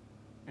ngende.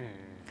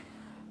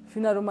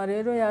 Finaruma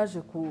rero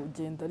yaje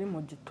kugenda ari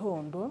mu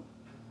gitondo.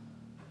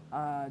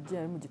 Agiye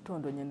ari mu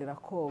gitondo nyendera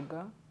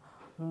koga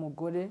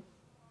umugore.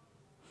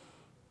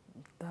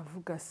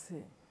 Ndavuga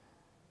se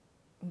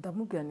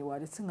ndamubwira ni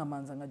waretse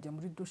nkamanza nkajya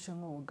muri dushe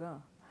nkoga.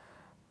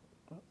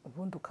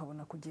 Ubundi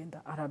ukabona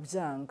kugenda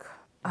arabyanga.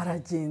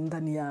 Aragenda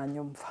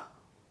ntiyanyumva.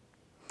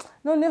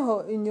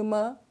 Noneho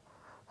inyuma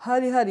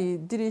hari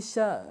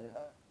idirishya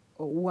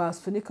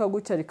wasunika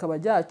gutya rikaba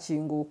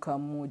ryakinguka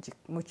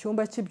mu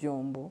cyumba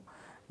cy'ibyombo.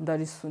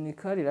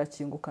 Ndarisunika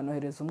rirakinguka,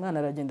 nohereza umwana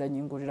aragenda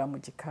nyingurira mu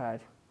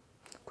gikari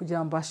kugira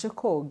ngo mbashe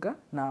koga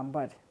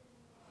nambare.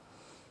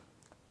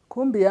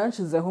 Kumbi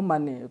yanshizeho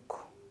maneko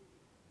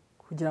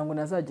kugira ngo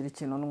nazagira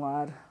ikintu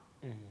ntwara.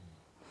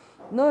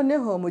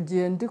 Noneho mu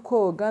gihe ndi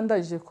koga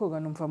ndaje koga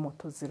numva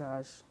moto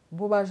ziraje.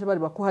 bo baje bari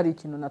bako hari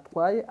ikintu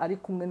natwaye ari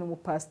kumwe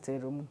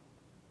n'umupasiteri umwe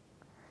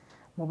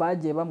mu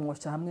bagiye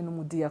bamwoshya hamwe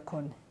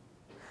n'umudiyakoni.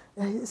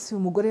 Si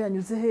umugore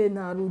yanyuze he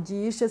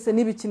ntarugishe se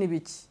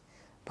n'ibiki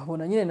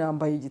babona nyine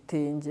nambaye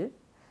igitenge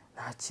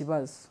nta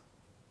kibazo.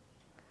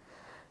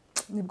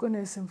 Nibwo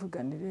nese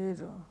mvugani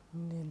rero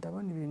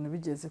ndabona ibintu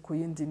bigeze ku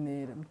yindi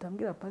ntera,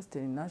 mutambwira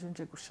pasiteri naje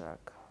nje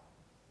gushaka,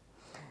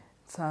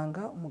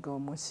 nsanga umugabo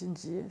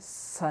mushyingiye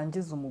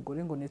sangiza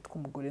umugore ngo nitwe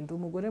umugore, ndi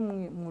umugore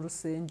mu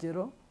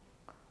rusengero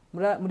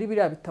muri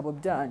biriya bitabo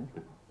byanyu,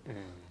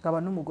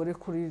 nkaba n'umugore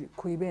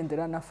ku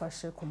ibendera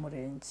nafashe ku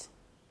murenge,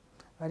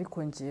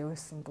 ariko ngewe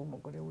sindi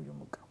umugore w'uyu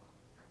mugabo,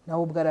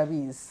 nawe ubwo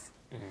arabizi.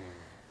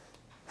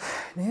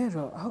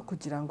 Rero aho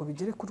kugira ngo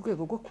bigere ku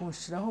rwego rwo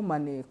kunshiraho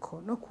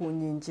maneko no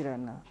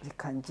kunyingirana,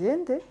 reka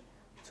ngende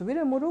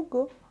nsubire mu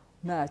rugo,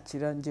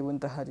 nakira ngewe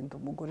ndahari, ndi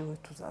umugore we,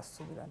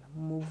 tuzasubirana,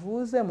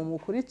 muvuze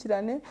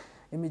mumukurikirane,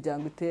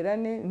 imiryango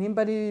iterane,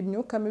 nimba ari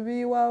imyuka mibi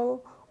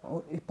y'iwabo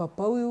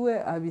papa wiwe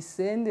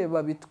abisende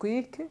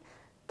babitwike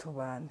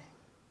tubane.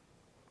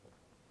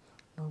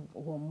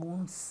 Uwo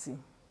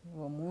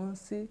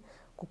munsi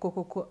kuko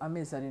koko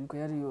amezi 7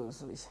 yari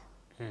yuzuye,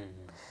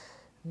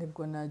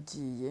 nibwo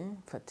nagiye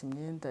mfata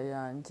imyenda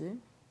yanjye.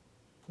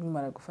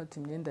 Nimara gufata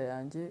imyenda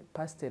yanjye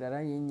pasiteri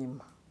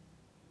arayinyima,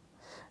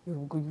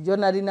 ibyo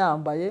nari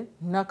nambaye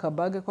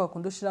n'akabage kwa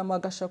kundi ushiramo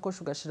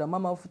agashakoshi ugashiramo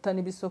amavuta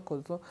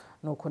n'ibisokozo,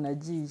 nuko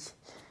nagiye,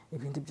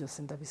 ibindi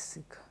byose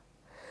ndabisiga.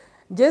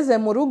 Ngeze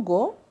mu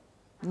rugo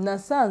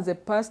nasanze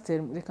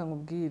pasiteri, reka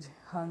nkubwire,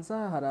 hanze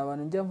hari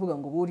abantu njya mvuga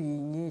ngo buriye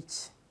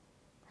inkiki.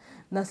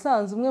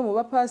 Nasanze umwe mu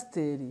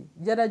bapasiteri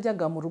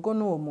yarajyaga mu rugo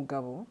n'uwo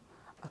mugabo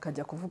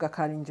akajya kuvuga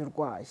ko ari njye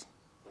urwaye,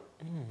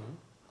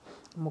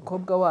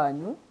 umukobwa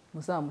wanyu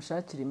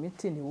muzamushakira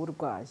imiti niwe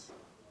urwaye,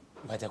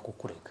 bajya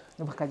kukurega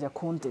bakajya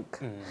kundega.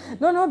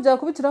 Noneho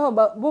byakubitiraho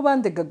bo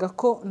bandegaga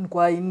ko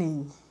ndwaye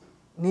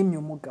nimye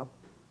umugabo.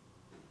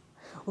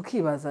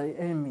 Ukibaza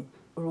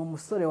uri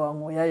umusore wa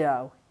nkoya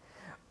yawe,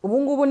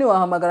 ubu ngubu ni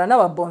wahamagara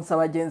n'ababonsa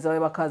bagenzi bawe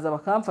bakaza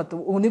bakamfata,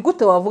 ubu ni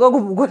gute wavuga ngo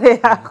umugore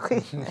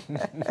yakwe?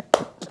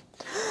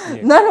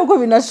 Nubwo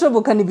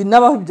binashoboka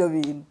ntibinabaho ibyo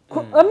bintu.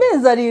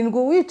 Amezi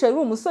 7 wicaye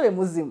uri umusore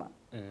muzima,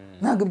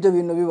 ntabwo ibyo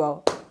bintu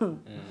bibaho.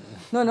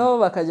 Noneho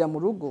bakajya mu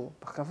rugo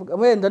bakavuga,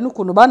 wenda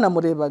n'ukuntu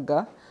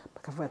banamurebaga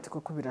bakavuga ati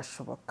koko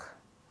birashoboka,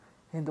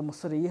 wenda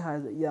umusore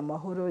yihaye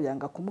amahoro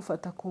yanga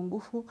kumufata ku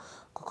ngufu,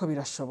 kuko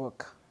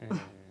birashoboka.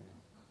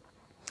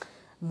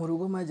 Mu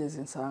rugo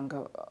mageze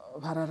nsanga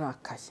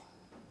bararakaye,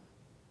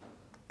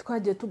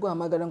 twagiye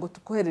tuguhamagara ngo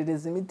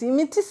tukoherereze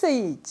imiti se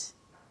y'iki,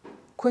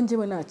 ko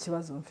njyewe nta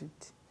kibazo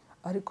mfite,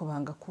 ariko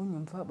banga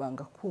kunyumva,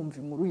 banga kumva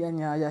inkuru ya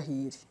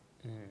nyayahiri.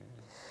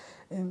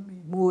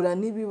 Mura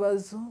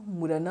n'ibibazo,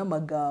 mura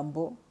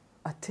n'amagambo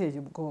ateye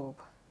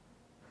ubwoba.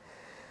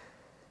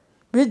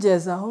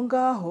 Bigeze aho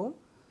ngaho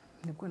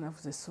nibwo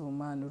navuze se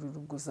umwana uru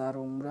rugo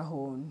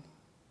uzarumuraho.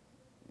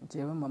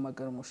 Njyewe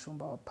mpamagara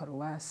umushumba wa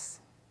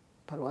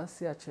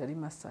paruwasi yacu yari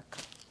Masaka.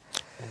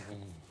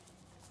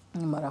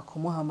 Nimara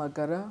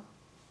kumuhamagara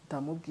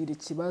ndamubwira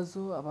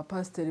ikibazo,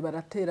 abapasiteri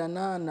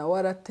baraterana, nawe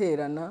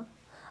araterana,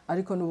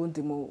 ariko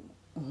n'ubundi mu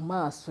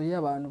maso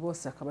y'abantu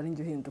bose akaba ari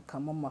njye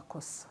uhindukamo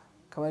amakosa,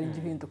 akaba ari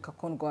njye uhinduka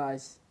ko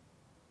ndwaye.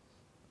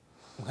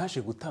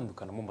 Mwaje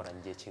gutandukana mumara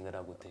igihe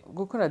kingana gute?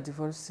 Gukora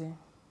divorce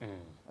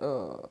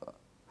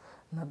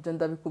nabyo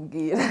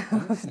ndabikubwira,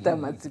 afite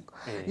amatsiko.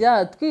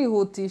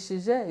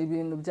 Twihutishije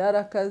ibintu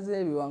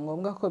byarakaze, biba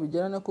ngombwa ko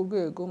bigera no ku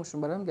rwego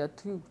umushumba arambwira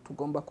ati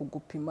tugomba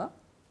kugupima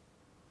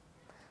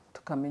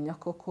tukamenya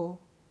koko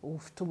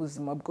ufite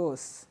ubuzima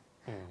bwose.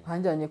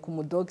 Hanjyanye ku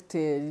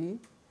mudogiteri,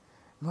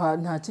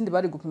 nta kindi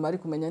bari gupima, ari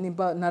kumenya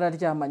nimba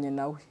nararyamanye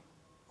nawe,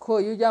 ko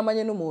iyo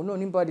uryamanye n'umuntu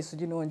nimba wari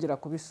isugi ntiwongera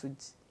kuba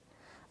isugi.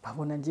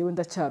 Babona njyewe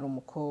ndacyari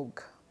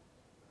umukobwa.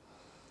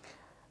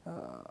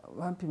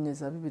 Bampimye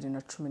za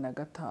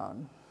 2015,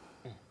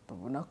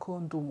 babona ko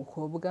ndi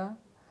umukobwa,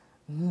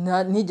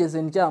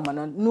 nigeze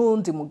ndyamana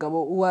n'undi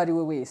mugabo uwo ari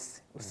we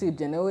wese,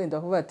 usibye nawe wenda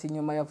kuvuga ati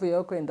nyuma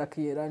yavuyeho kwenda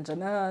kiyeranja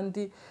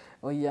n'ahandi.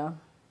 Oya,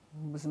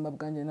 ubuzima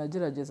bwanjye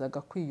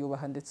nageragezaga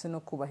kwiyubaha ndetse no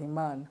kubaha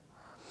Imana.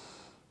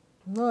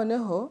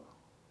 Noneho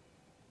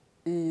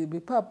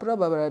ibipapuro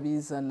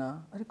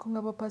barabizana, ariko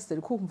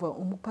nk'abapasiteri kumva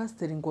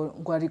umupasiteri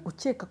ngo ari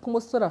gukeka ko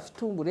umusore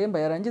afite uburemba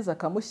yarangiza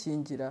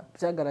akamushyingira,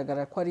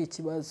 byagaragara ko ari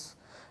ikibazo.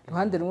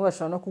 Ruhande rumwe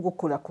bashobora no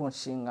kugukura ku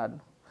nshingano.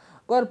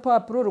 Rwa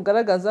rupapuro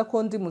rugaragaza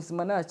ko ndi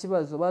muzima nta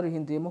kibazo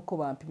baruhinduyemo ko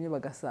bampimye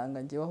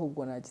bagasanga njyewe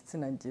ahubwo nta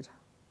gitsina ngira.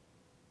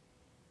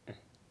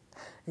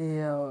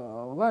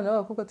 Abana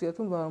b'abakobwa tujya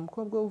tumva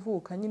umukobwa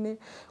uvuka nyine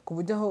ku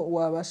buryo aho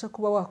wabasha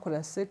kuba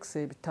wakora sex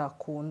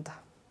bitakunda,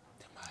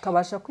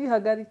 kabasha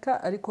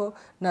kwihagarika, ariko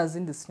nta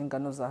zindi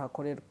nshingano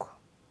zahakorerwa.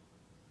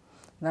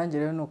 Nanjye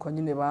rero nuko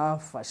nyine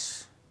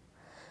bamfashe,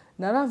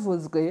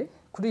 naravuzwe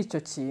kuri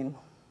icyo kintu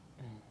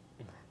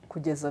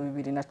kugeza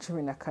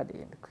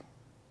 2017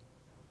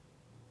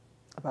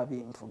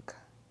 babimvuga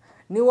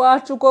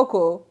n'iwacu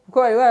koko, kuko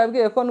bari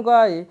barabwiye ko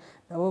ndwaye,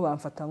 nabo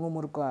bamfata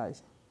nk'umurwayi.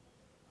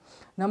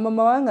 na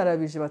mama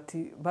wankarabije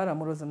bati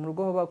baramuroze mu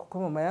rugo kuko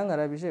mama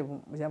yankarabije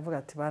yavuga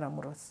ati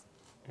baramuroze.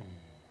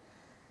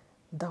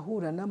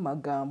 Ndahura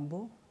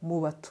n'amagambo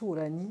mu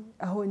baturanyi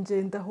aho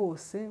ngenda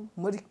hose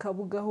muri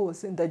Kabuga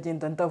hose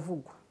ndagenda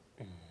ndavugwa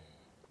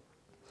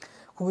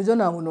ku buryo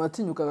nta muntu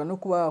watinyukaga no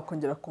kuba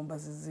yakongera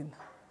kumbaza izina.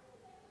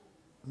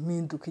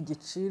 Mpinduka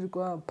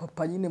igicirwa,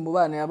 papa nyine mu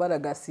bana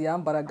yabaragasi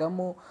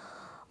yambaragamo,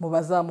 mu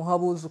bazamuha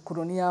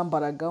abuzukuru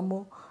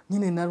niyambaragamo,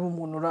 nyine nari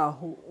umuntu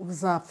uraho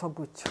uzapfa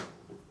gutyo.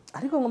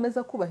 Ariko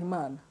nkomeza kubaha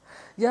Imana.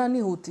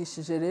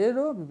 Yanihutishije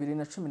rero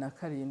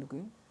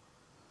 2017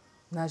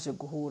 naje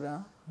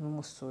guhura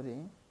n'umusore,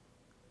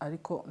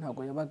 ariko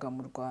ntabwo yabaga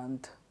mu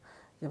Rwanda,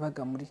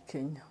 yabaga muri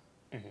Kenya.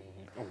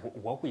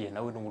 Wahuye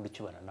nawe n'ubundi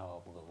ukibana nawe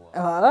avuga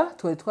ngo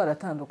twari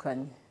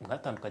twaratandukanye.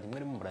 Mwatandukanye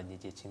mwari mumuranye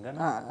igihe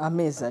kingana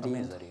amezi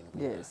arindwi.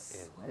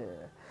 Yes.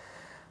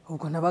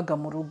 Ubwo nabaga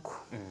mu rugo.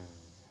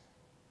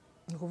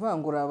 Ni kuvuga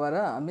ngo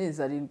urabara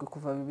amezi arindwi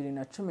kuva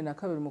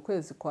 2012 mu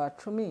kwezi kwa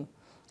 10,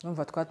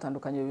 numva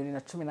twatandukanye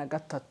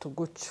 2013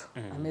 gutyo.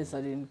 Amezi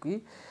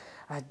arindwi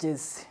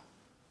ageze.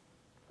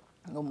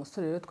 Ngo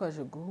umusore rero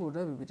twaje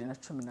guhura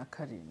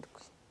 2017.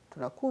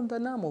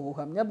 Turakundana mu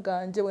buhamya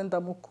bwanjye, we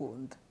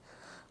ndamukunda.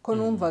 Ko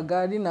numvaga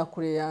ari na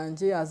kure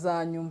yanjye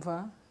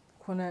azanyumva,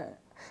 ko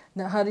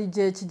hari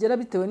igihe kigera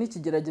bitewe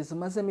n'ikigeragezo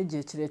mazemo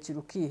igihe kirekire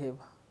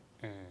ukiheba.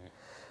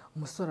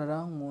 Umusore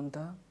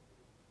arankunda,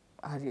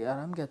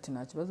 arambwira ati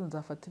nta kibazo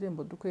nzafata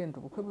irembo dukwenda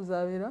ubukwe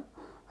buzabera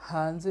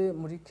hanze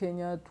muri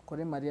Kenya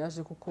dukore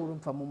mariage, kuko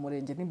urumva mu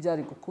murenge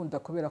ntibyari gukunda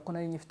kubera ko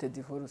nari nyifite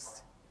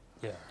divorce.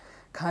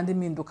 Kandi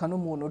mpinduka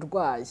n'umuntu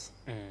urwaye.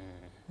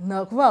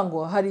 Nakuvuga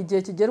ngo hari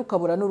igihe kigera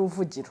ukabura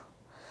n'uruvugiro.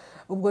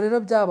 Ubwo rero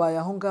byabaye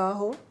aho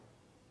ngaho,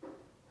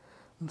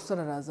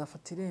 umusore araza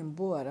afata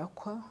irembo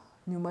arakwa.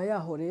 Nyuma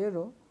yaho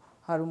rero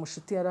hari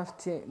umushuti yari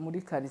afite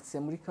muri Clarisse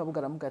muri Kabuga,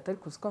 aramubwira ati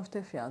ariko uziko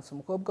mfite fiance,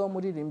 umukobwa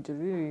w'umuririmbyi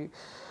uri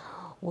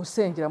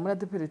usengera muri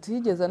ADPR,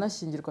 yigeze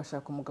anashyingirwa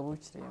ashaka umugabo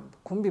w'ikirembo.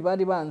 Kumbi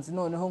bari banzi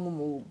noneho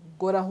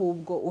nk'umugore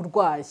ahubwo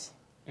urwaye.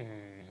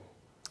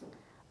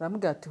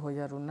 Aramubwira ati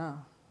hoya Runa,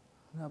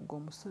 ntabwo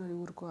umusore ari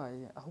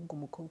urwaye ahubwo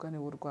umukobwa ni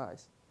urwaye.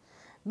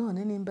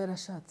 None nimba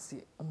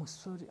yarashatse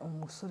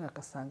umusore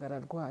agasanga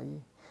ararwaye,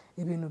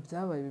 ibintu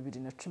byabaye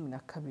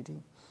 2012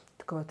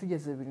 tukaba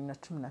tugeze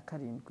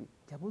 2017,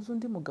 yabuze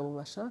undi mugabo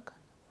bashaka?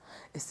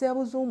 Ese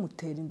yabuze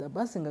umutera inda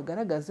basi ngo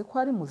agaragaze ko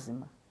ari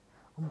muzima?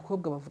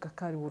 Umukobwa bavuga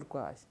ko ari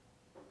urwaye.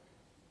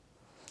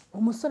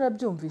 Umusore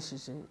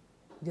abyumvishije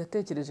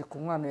yatekereje ku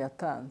mwana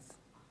yatanze,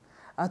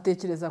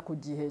 atekereza ku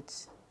gihe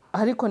cye,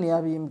 ariko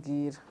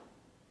ntiyabimbwira.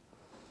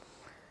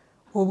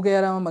 Ubwo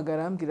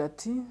yarampamagara arambwira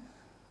ati,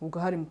 ubwo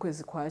hari mu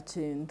kwezi kwa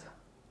 9,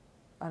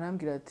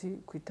 arambwira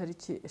ati ku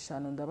itariki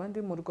 5 ndaba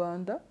ndi mu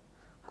Rwanda,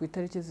 ku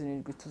itariki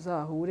 7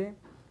 tuzahure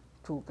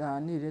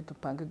tuganire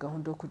dupange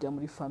gahunda yo kujya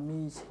muri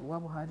famiye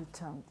wabo hari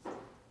cyangwa.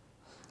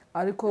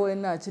 Ariko we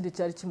nta kindi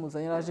cyari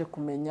kimuzanye, yaraje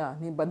kumenya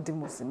nimba ndi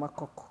muzima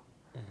koko.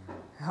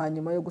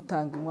 Hanyuma yo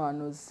gutanga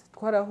inkwano ze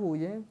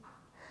twarahuye,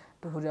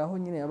 duhurira aho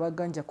nyine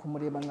yabaga, njya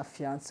kumureba nka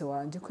fiance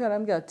wanjye, ko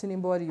yarambwira ati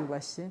nimba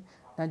wariyubashye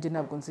nanjye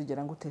ntabwo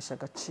nzigera ngutesha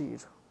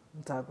agaciro,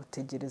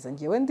 nzagutegereza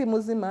ngewe ndi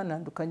muzima,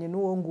 nandukanye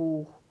n'uwo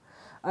nguwo.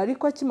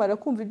 Ariko akimara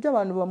kumva ibyo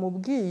abantu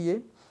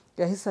bamubwiye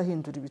yahise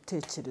ahindura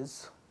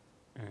ibitekerezo.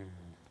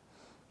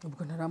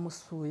 Ubwo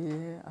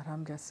naramusuye,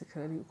 arambwira ati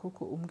Clarisse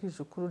kuko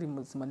umbwije ukuri uri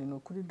muzima, ni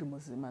ukuri ndi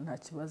muzima, nta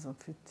kibazo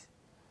mfite.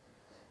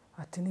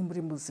 Ati nimba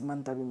uri muzima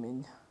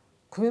ndabimenya.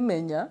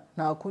 Kubimenya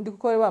nta kundi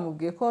kuko bari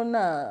bamubwiye ko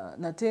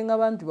nateye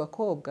nk'abandi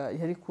bakobwa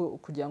yari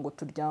kugira ngo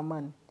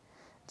turyamane.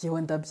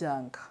 Ngewe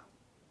ndabyanga.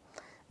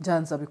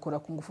 Byanza bikora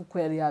ku ngufu ko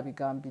yari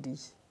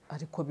yabigambiriye,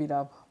 ariko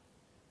biraba.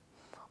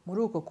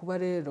 Muri uko kuba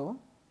rero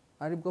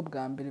aribwo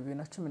bwa mbere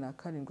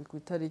 2017 ku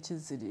itariki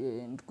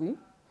 7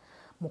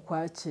 mu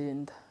kwa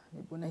 9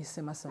 nibwo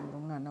nahise masamura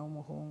umwana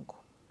w'umuhungu.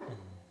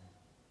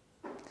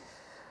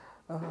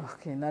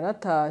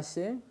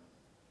 Naratashye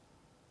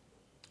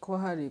ko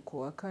hari ku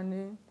wa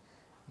 4,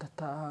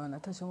 ndataha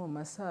natashye mu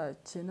masaa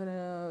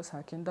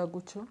 9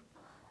 gutyo.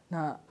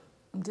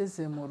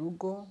 Ngeze mu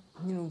rugo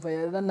nyine umva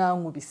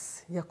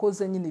yaranankubise,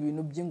 yakoze nyine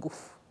ibintu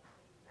by'ingufu.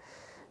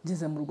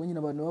 Ngeze mu rugo nyine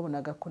abantu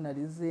babonaga ko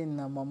narize,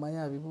 na mama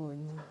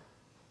yabibonye.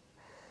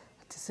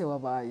 Ati se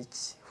wabaye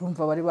iki?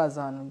 Urumva bari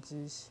baza hano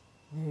ngiye.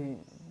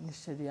 Ni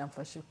sheri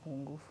yamfashe ku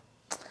ngufu.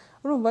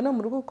 Urumva no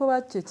mu rugo ko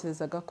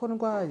batekerezaga ko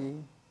ndwaye,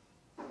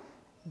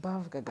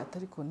 bavugaga ati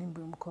ariko nimba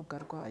uyu mukobwa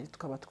arwaye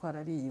tukaba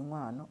twarariye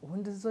inkwano,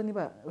 ubundi zo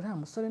niba uriya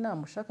musore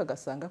namushaka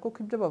agasanga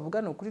koko ibyo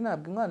bavuga ni ukuri,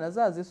 ntabwo inkwano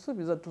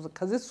azazisubiza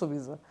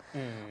tukazisubiza.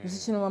 Uzi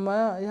ikintu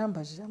mama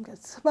yambajije, yambwira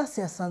ati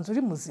basi yasanze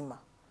uri muzima.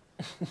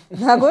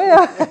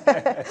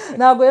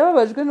 Ntabwo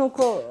yababajwe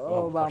nuko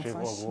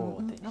bamfashe.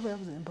 Nabo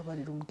yavuze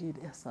mbabarira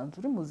umbwire yasanze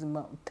uri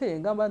muzima uteye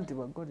nk'abandi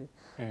bagore.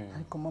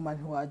 Ariko mama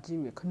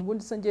ntiwagiwe, kandi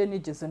ubundi se ngiye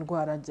nigeze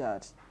ndwara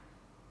ryari.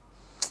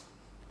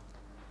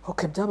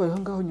 Byabayeho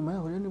ngaho nyuma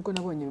yaho rero nibwo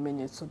nabonye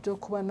ibimenyetso byo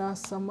kuba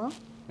nasama.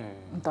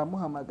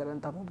 Ndamuhamagara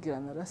ndamubwira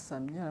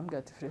narasamye, arambwira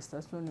ati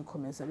felicitation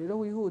nikomeza rero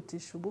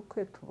wihutisha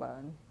ubukwe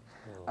tubane.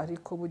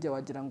 ariko burya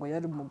wagira ngo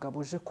yari umugabo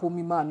uje kuma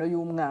impano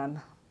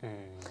y'umwana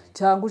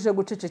cyangwa uje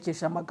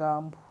gucecekesha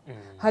amagambo.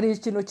 Hari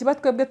ikintu kiba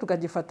twebwe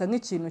tukagifata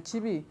nk'ikintu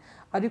kibi,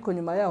 ariko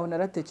nyuma yaho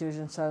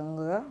naratekereje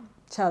nsanga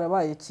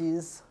cyarabaye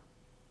cyiza.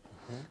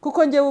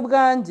 Kuko njyewe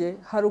ubwanjye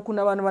hari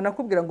ukuntu abantu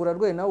banakubwira ngo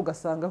urarwaye nawe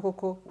ugasanga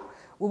koko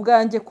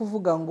ubwanjye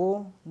kuvuga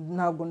ngo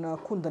ntabwo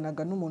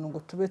nakundanaga n'umuntu ngo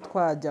tube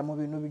twajya mu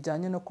bintu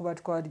bijyanye no kuba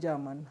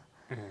twaryamana.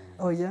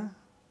 Oya,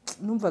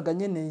 numvaga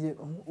nkeneye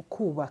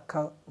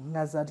kubaka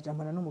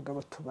nkazaryamana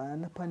n'umugabo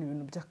tubana, pana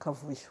ibintu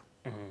by'akavuyo.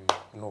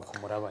 Nuko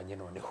murabanye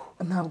noneho?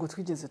 Ntabwo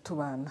twigeze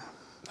tubana.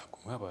 Ntabwo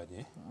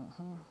mwabanye?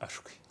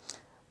 Ashwi.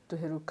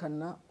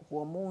 Duherukana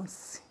uwo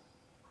munsi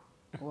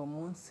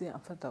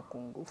amfata ku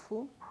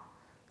ngufu,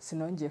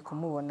 sinongeye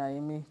kumubona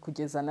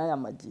kugeza n'aya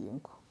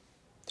magingo.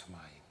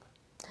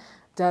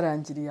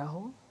 Byarangiriye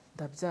aho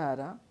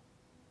ndabyara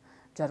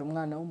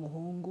umwana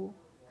w'umuhungu,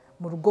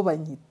 mu rugo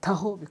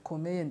banyitaho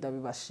bikomeye,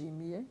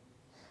 ndabibashimiye.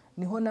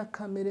 Niho na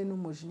kamere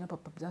n'umujinya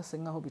papa byase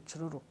nkaho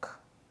bicururuka,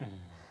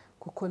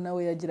 kuko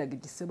nawe yagiraga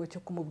igisebo cyo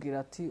kumubwira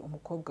ati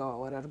umukobwa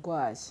wawe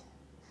ararwaye,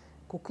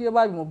 kuko iyo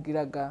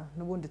babimubwiraga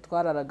n'ubundi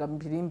twararaga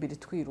mbirimbiri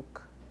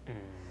twiruka.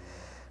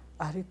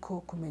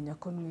 Ariko kumenya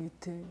ko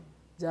nwite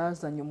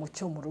byazanye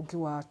umucyo mu rugo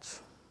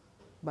iwacu,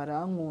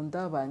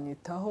 barankunda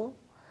banyitaho,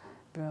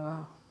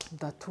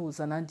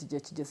 ndatuza. Nanjye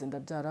igihe kigeze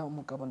ndabyara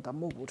umugabo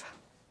ndamubura.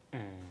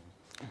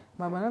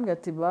 Mama arambwira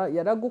ati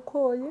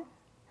yaragukoye,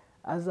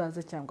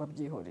 azaze cyangwa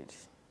byihorere.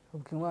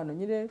 Ubwo inkwano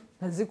nyine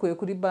nazikuye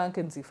kuri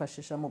banki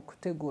nzifashisha mu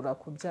gutegura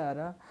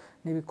kubyara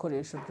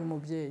n'ibikoresho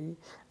by'umubyeyi,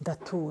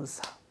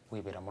 ndatuza.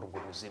 Wibera muri ubwo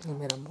buzima?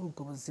 Nimera muri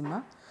ubwo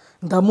buzima,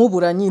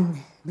 ndamubura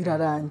nyine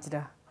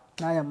birarangira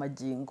n'aya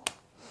magingo.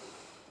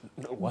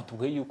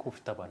 Watubwiye yuko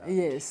ufite abana?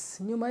 Yes.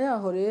 Nyuma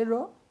yaho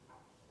rero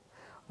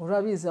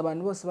urabizi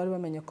abantu bose bari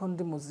bamenye ko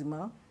ndi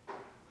muzima,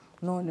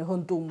 noneho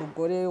ndi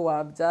umugore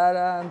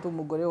wabyara, ndi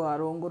umugore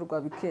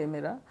warongorwa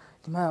bikemera.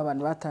 Nyuma y'aho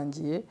abantu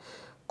batangiye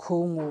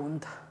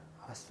kunkunda,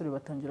 abasore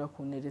batangira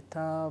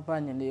kunereta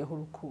banyeneyeho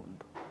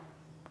urukundo.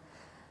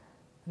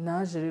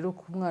 Naje rero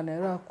ku mwana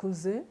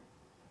yarakuze,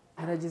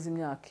 yaragize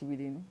imyaka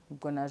 2,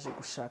 ubwo naje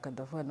gushaka,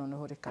 ndavuga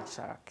noneho reka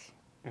nshake.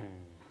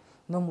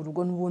 No mu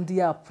rugo n'ubundi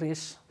ya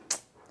pressure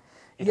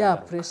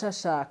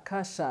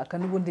shaka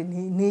n'ubundi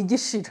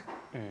ntigishira.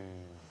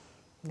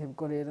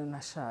 Nibwo rero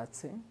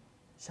nashatse,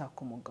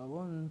 shaka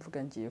umugabo,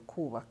 mvuga ngiye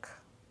kubaka.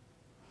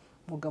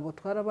 Umugabo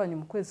twarabanye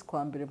mu kwezi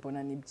kwa mbere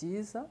mbona ni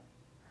byiza,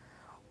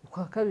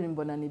 ukwa kabiri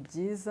mbona ni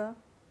byiza,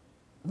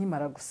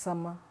 nkimara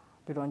gusama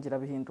birongera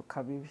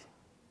bihinduka bibi.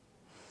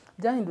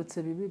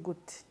 Byahindutse bibi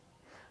gute?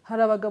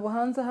 Hari abagabo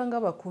hanze aha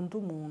ngaha bakunda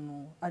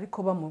umuntu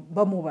ariko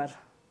bamubara,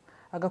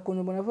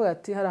 agakunda umuntu avuga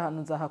ati hari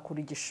ahantu nzahakura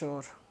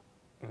igishoro.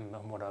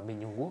 Murama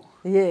inyungu?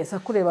 Yes,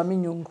 akurebamo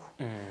inyungu.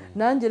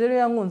 Nanjye rero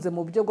yankunze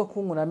mu buryo bwo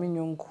kunkuramo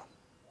inyungu.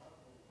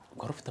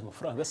 Wari ufite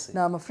amafaranga se?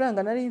 Nta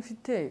mafaranga nari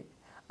mfite,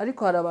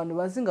 ariko hari abantu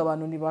bazi ngo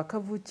abantu ni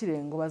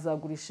bakavukire ngo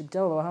bazagurisha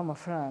ibyabo babaha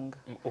amafaranga.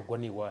 Ubwo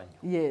ni iwanyu?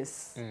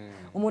 Yes.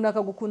 Umuntu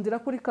akagukundira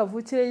kuri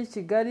kavukire y'i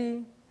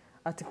Kigali,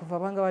 ati kuva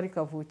abanga bari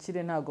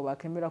kavukire ntago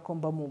bakemera ko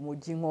mba mu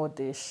mujyi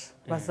nkodesha,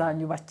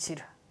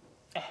 bazanyubakira.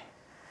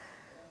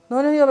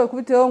 None iyo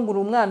bakubiteho ngo uri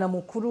umwana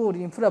mukuru,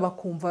 uri imfura,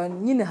 bakumva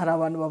nyine hari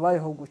abantu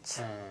babayeho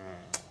guke.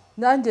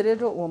 Nanjye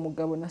rero uwo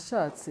mugabo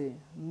nashatse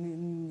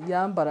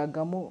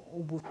yambaragamo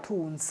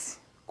ubutunzi,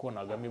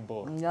 konagamo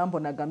iboro,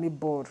 yambonagamo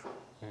iboro.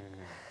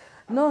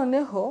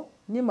 Noneho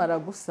nyimara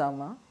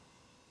gusama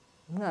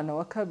umwana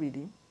wa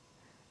kabiri,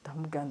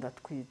 ndamubwira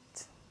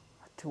ndatwite.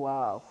 Ati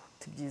wawu,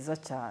 ati byiza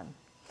cyane.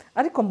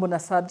 Ariko mbona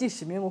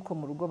sabyishimiye nkuko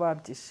mu rugo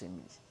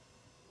babyishimiye.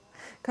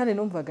 Kandi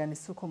numvaga ni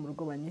suko mu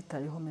rugo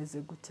banyitayeho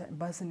meze gutya,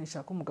 mbase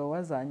nishaka umugabo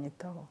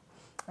wazanyitaho,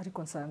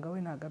 ariko nsanga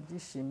we ntago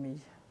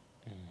abyishimiye.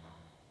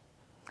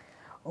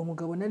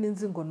 Umugabo nari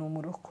nzi ngo ni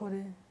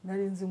umurokore,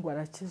 nari nzi ngo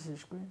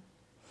arakijijwe.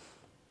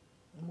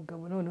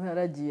 Umugabo noneho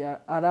yaragiye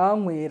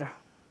aranywera,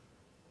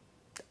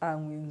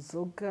 anywa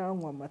inzoga,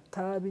 anywa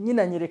amatabi,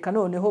 nyine anyereka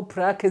noneho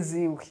plaque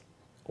ziwe.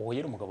 Uwo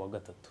yari umugabo wa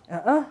gatatu?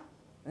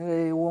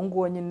 Uwo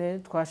nguwo nyine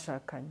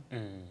twashakanye.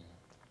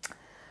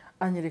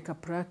 Anyereka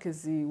plaque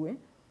ziwe.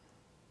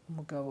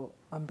 Umugabo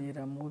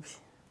ambira mubi.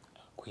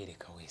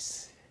 Kwereka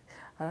wese?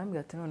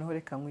 Arambwira ati noneho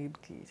reka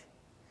nkwibwire,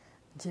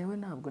 njyewe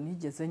ntabwo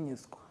nigeze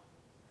nyizwa,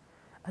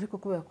 ariko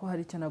kubera ko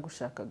hari icyo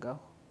nagushakagaho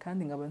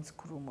kandi nkaba nzi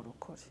kuri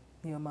umurokore,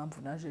 niyo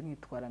mpamvu naje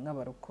nitwara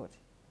nk'abarokore.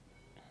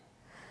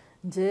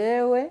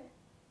 Njyewe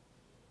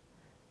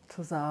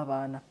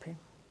tuzabana pe,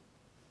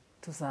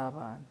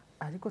 tuzabana,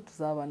 ariko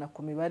tuzabana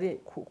ku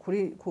mibare,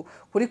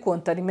 kuri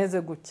konta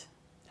rimeze gutya.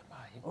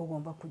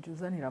 Ugomba kujya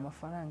uzanira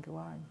amafaranga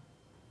iwanyu.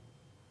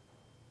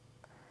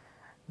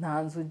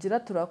 Nta nzu ugira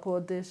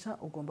turakodesha,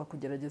 ugomba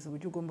kugerageza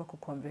uburyo ugomba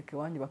kukonveka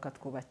iwanyu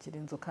bakatwubakira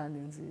inzu kandi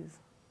nziza.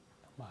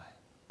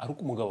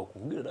 Ariko umugabo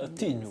akubwira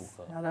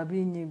atinyuka?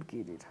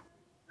 Arabinyibwirira.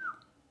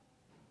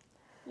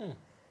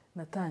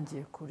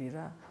 Natangiye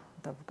kurira,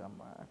 ndavuga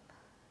Mana.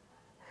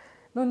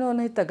 Noneho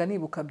nahitaga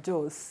nibuka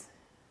byose.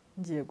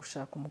 Ngiye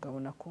gushaka umugabo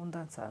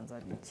nakunda, nsanze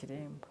ari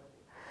ikiremba.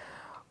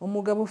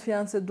 Umugabo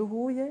fiance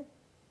duhuye,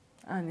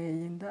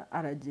 aneye inda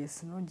aragiye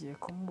sinongeye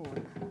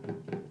kumubona.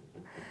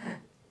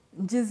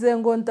 Ngize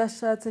ngo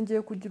ndashatse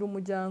ngiye kugira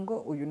umuryango,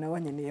 uyu nawe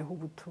anyeneyeho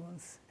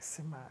ubutunzi.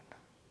 Ese Mana,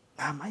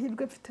 nta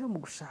mahirwe mfite yo mu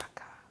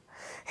gushaka?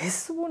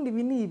 Ese ubundi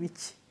ibi ni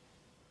ibiki?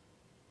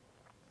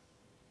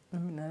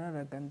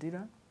 Nararaga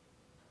ndira,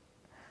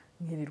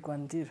 nkirirwa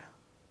ndira.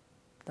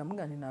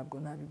 Ndamubwira nti ntabwo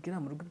nabibwira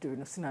mu rugo, ibyo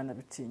bintu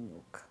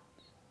sinanabitinyuka.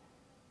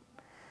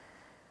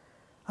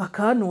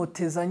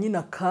 Akanoteza nyine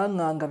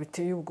akankanga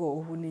biteye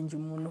ubwoba. Ubu ninjye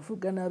umuntu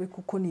uvuga nabi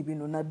kuko ni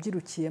ibintu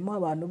nabyirukiyemo,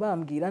 abantu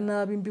bambwira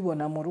nabi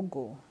mbibona mu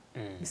rugo.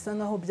 Bisa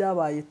nkaho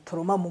byabaye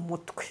toroma mu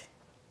mutwe.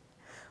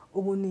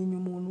 Ubu ninjye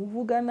umuntu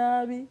uvuga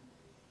nabi,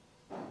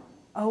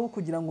 aho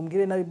kugira ngo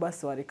umbwire nabi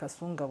basi wareka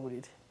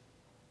asungaburire.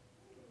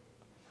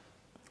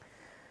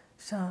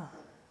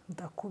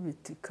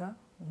 Ndakubitika,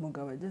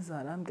 umugabo ageze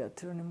arambwira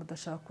ati rero nimba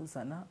udashaka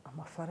kuzana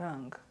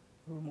amafaranga,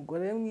 uri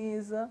umugore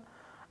mwiza,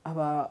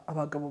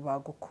 abagabo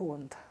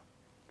bagukunda.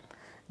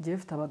 Ngiye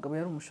mfite abagabo,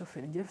 yari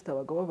umushoferi, ngiye mfite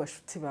abagabo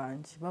b'abashuti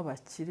banjye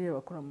b'abakire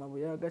bakora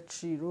amabuye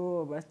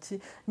y'agaciro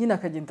baki, nyine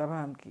akagenda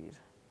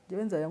bambwira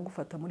ngewe nzajya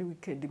ngufata muri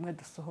weekend imwe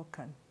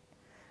dusohokane,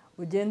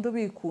 ugenda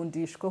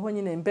ubikundishwaho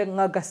nyine mbe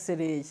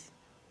nk'agasereye.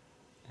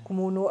 Ku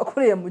muntu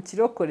wakoreye mu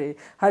kirokore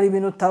hari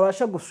ibintu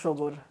utabasha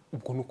gushobora.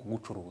 Ubwo ni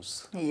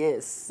ukugucuruza.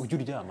 Yes. Ujya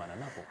uryamana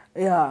nabo?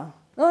 Ya.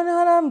 Noneho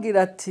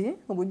arambwira ati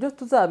uburyo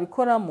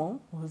tuzabikoramo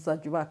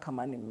uzajya ubaka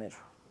amanimero.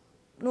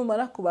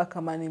 Numara kubaka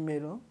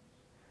amanimero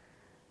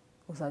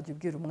uzajya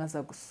ubwira umwe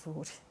aza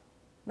gusura.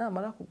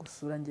 Namara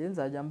kugusura ngewe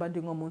nzajya mba ndi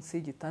nko munsi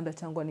y'igitanda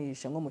cyangwa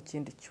nihishe nko mu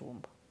kindi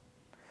cyumba.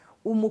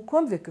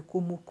 Umukomveke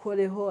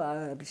kumukoreho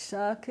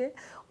abishake,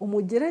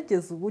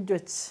 umugerageze uburyo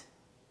ki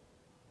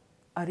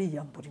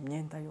ariyambura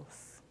imyenda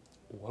yose.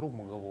 Wari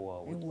umugabo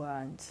wawe?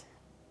 Iwanjye.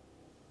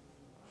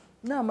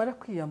 Namara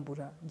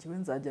kwiyambura ngewe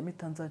nzajya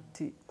mitanza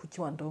ati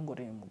kuki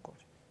wandongoreye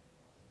umugore.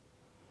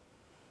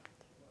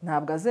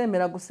 Ntabwo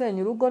azemera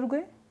gusenya urugo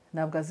rwe,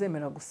 ntabwo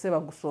azemera guseba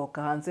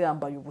gusohoka hanze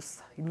yambaye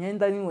ubusa.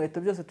 Imyenda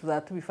n'inkweto byose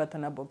tuzatubifata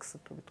na box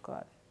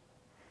tubitware.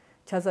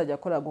 Cyazajya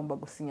akora agomba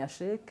gusinya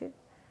sheke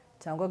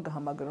cyangwa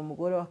agahamagara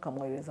umugore we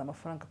akamwohereza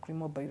amafaranga kuri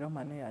mobile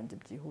money yanjye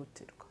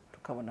byihutirwa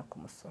tukabona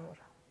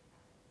kumusohora.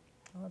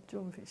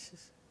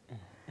 Ababyumvishije.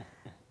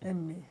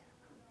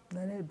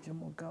 Narebye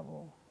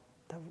umugabo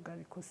ndavuga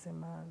ariko se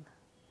Mana,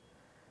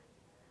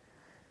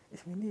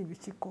 ibi ni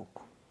ibiki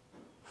koko?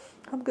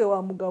 Habwe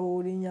wa mugabo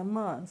uri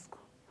inyamaswa.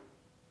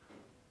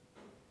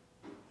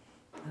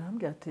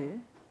 Arambwira ati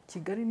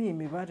Kigali ni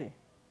imibare,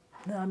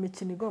 nta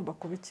mikino igomba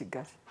kuba i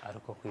Kigali.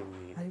 Ariko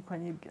kwibwira. Ariko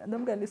anyibwira.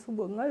 Ndambwira nti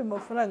ubwo nk'ayo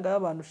mafaranga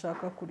y'abantu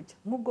ushaka kurya,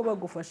 nk'ubwo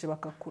bagufashe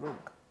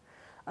bakakuroga.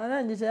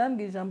 Arangije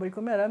yambwiye ijambo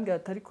rikomeye, arambwira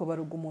ati ariko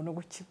baruga umuntu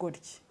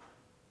w'ikigoryi.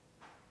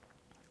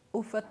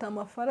 Ufata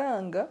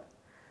amafaranga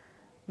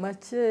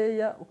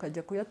makeya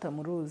ukajya kuyata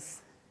mu ruzi.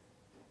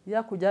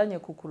 Yakujyanye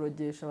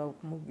kukurogesha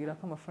bakumubwira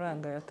ko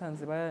amafaranga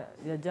yatanze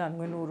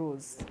yajyanwe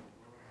n'uruzi.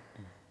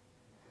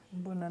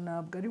 Mbona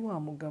ntabwo ari wa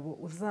mugabo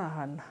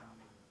uzahana.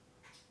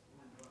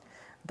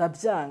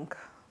 Ndabyanga.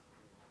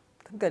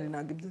 Ndabwira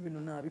ntabwo ibyo bintu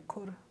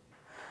nabikora.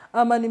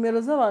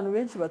 Amanimero z'abantu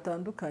benshi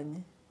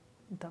batandukanye,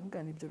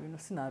 ndabwira ibyo bintu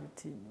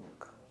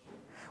sinabitinyuka.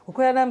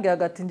 Uko yarambwiye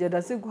ati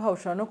ngenda ziguha,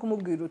 ushobora no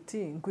kumubwira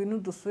uti ngwino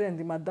udusure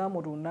ndi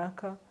madamu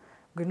runaka,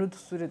 ngwino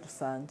udusure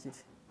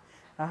dusangire.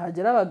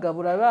 Ahagera abagabo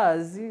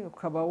urabazi,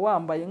 ukaba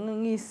wambaye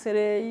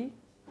nk'isereyi,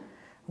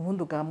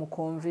 ubundi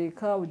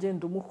ugamukomvika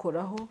ugenda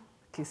umukoraho,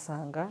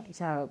 ukisanga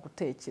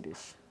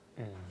yagutekereje.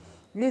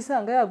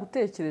 Nisanga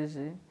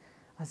yagutekereje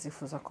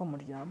azifuza ko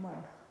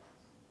muryamana.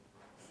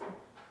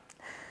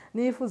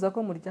 Nifuza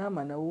ko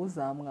muryamana wowe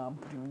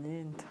uzamwambura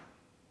imyenda,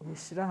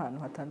 uyishyira ahantu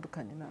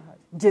hatandukanye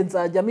n'ahari. Nge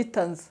nzajya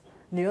mitanza,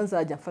 niyo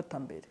nzajya mfata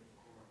mbere.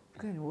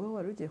 Ni wowe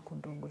wari ugiye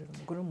kundongorera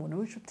umugore w'umuntu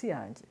w'inshuti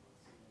yanjye.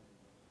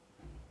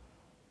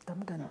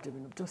 Ndamugana ibyo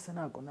bintu byose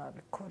ntabwo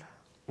nabikora.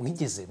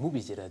 Mwigeze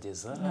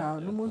mubigerageza? Nta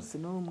n'umunsi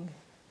n'umwe.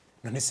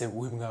 None se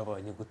wowe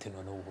mwabanye gute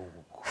noneho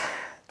ubwo?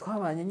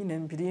 Twabanye nyine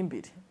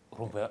mbiri.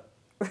 Urumva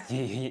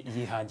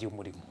yihangiye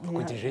umurimo,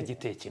 akogejeje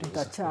igitekerezo.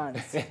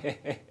 Ndacyanze.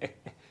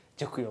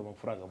 Cyo kwiba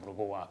amafaranga mu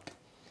rugo wapi.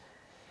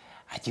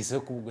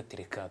 Hagizeho kuvuga ati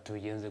reka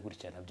tubigenze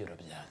gutya nabyo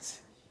urabyanze.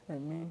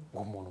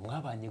 Ngo umuntu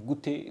mwabanye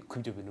gute ko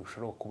ibyo bintu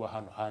bishobora kuba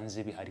hano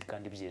hanze bihari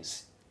kandi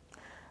byeze?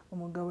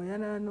 Umugabo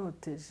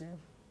yaranoteje.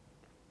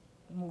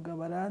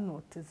 Umugabo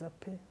aranoteza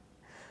pe.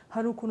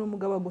 Hari ukuntu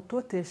umugabo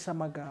agutotesha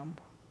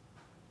amagambo,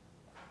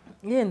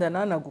 yenda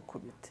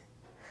nanagukubite,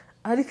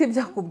 ariko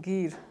ibyo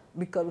akubwira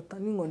bikaruta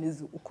n'inkoni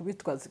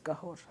ukubitwa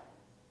zigahora.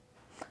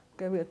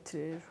 Bwabwiye ati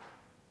rero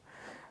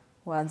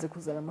wanze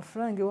kuzana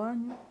amafaranga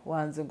iwanyu,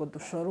 wanze ngo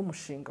dushore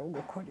umushinga wo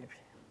gukora ibi.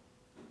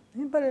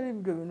 Nimba rero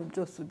ibyo bintu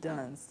byose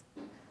ubyanze,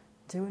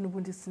 njyewe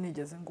n'ubundi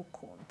sinigeze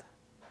ngukunda.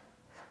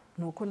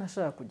 Nuko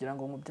nashaka kugira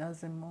ngo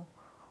mubyazemo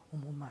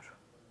umumaro.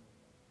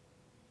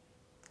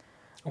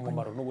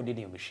 Umumaro n'ubundi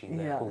niyo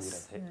mishinga yakubwira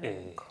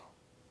ati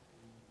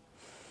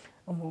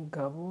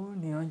umugabo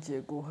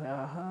niyongeye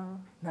guhaha,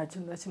 nta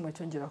kintu na kimwe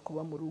cyongera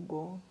kuba mu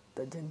rugo,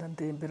 ndagenda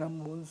ndembera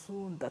mu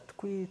nzu,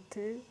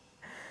 ndatwite,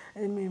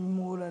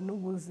 impura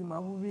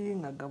n'ubuzima bubi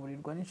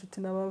nkagaburirwa n'inshuti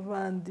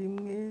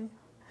n'abavandimwe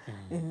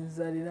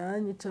inzara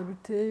iranyica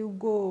biteye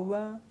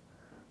ubwoba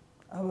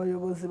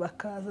abayobozi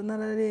bakaza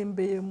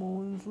nararembeye mu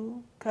nzu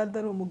kandi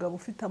ari umugabo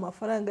ufite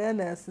amafaranga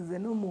yanayasize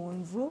no mu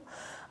nzu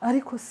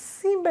ariko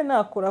simbe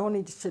nakuraho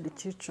n'igiceri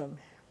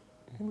cy'icumi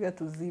nimbwa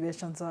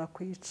tuzibesha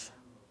nzakwica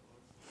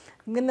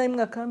rimwe na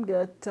rimwe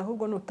akambwira ati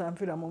ahubwo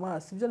nutamvira mu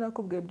maso ibyo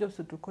nakubwiye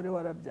byose dukore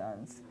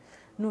warabyanze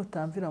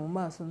nutamvira mu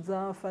maso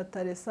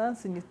nzafata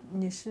resansi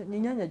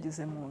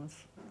ninyanyagize mu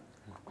nzu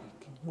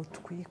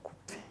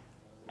mutwikupe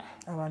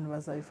abantu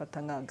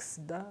bazabifata nka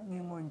agisida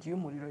nk'inkongi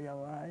y'umuriro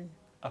yabaye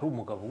ari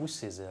umugabo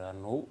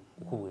w'isezerano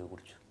ukubuye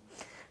gutyo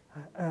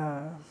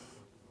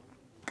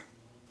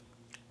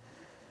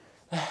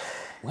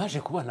mwaje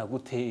kubana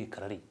gute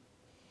Clarisse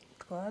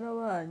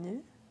twarabanye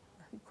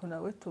ariko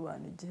nawe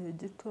tubana igihe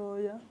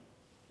gitoya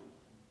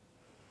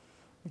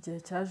igihe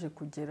cyaje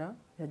kugera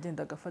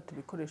yagendaga afata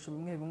ibikoresho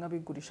bimwe bimwe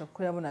abigurisha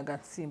kuko yabonaga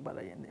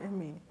nsimbaraye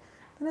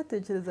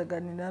naratekerezaga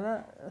ni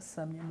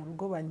narasamye mu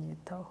rugo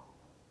banyitaho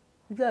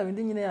bya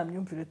bindi nyine ya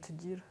myumvire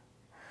tugira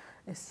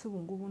ese ubu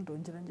ngubu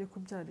ndongera njye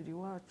kubyarira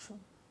iwacu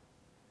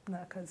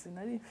nta kazi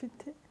nari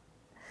mfite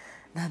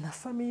nta na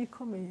famiye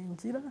ikomeye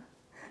ngira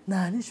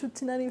nta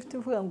n'inshuti nari mfite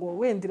mvuga ngo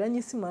wenda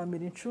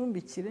iranyisimamira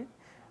incumbikire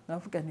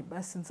navuga nti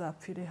basi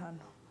nzapfire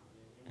hano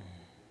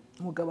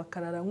umugabo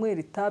akarara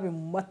anywera itabi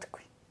mu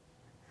matwi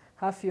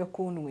hafi yo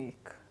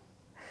kuntwika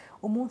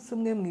umunsi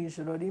umwe mu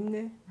ijoro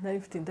rimwe nari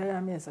mfite inda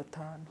y'amezi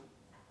 5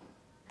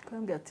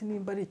 kandi ati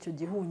nimba ari icyo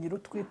gihunyira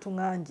utwite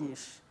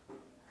umwangisha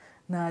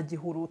nta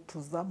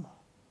gihurutuzamo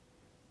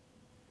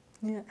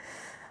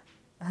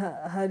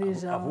hari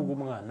ijambo avuga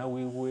umwana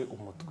wiwe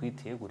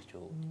umutwitiye gutyo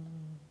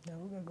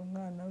yavugaga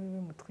umwana wiwe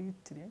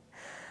mutwitire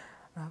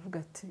aravuga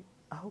ati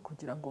aho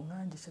kugira ngo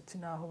nkangishe ati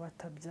naho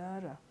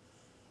batabyara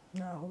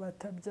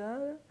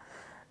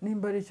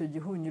nimba ari icyo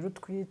gihunyira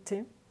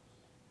utwite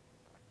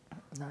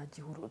nta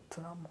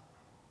gihuruturamo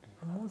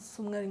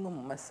umunsi umwe ari nko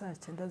mu masaa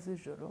 9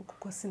 z'ijoro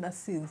kuko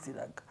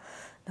sinasinziraga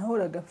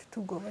nahoraga mfite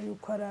ubwoba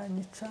yuko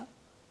aranyica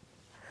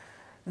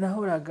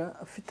nahoraga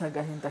afite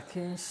agahinda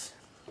kenshi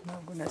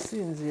ntabwo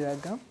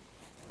nasinziraga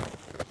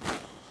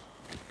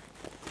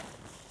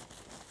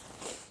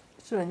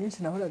inshuro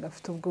nyinshi nahoraga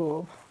afite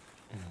ubwoba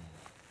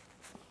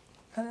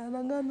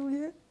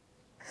araranganuye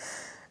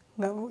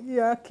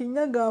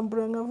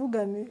yakinyagambura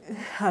nkavuga ni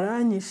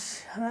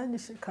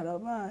haranyishe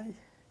karabaye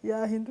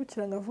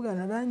yahindukira nkavuga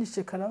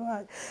naranyishe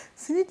karabaye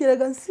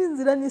sinigeraga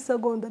nsinzira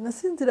n'isegonda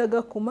nasinziraga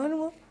ku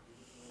manywa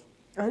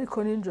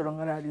ariko nijoro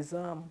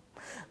nkararizamu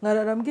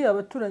nkararambwiye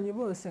abaturanyi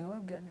bose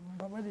nkababwira ni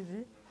mumbabarire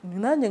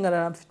nanjye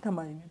nkarara mfite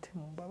amayinite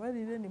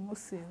mumbabarire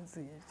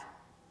nimusinzire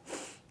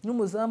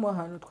n'umuzamu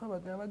w'ahantu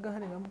twabaga yabaga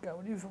hari nkabwira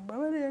uriva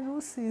mumbabarire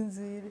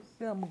ntusinzire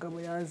uriya mugabo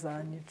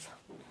yazanyica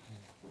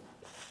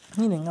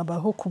nyine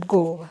nkabaho ku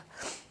bwoba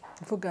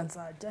mvuga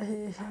nzajya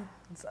hehe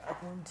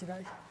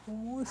nzahungirayo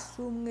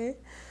umunsi umwe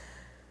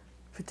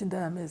mfite inda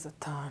y'amezi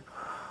 5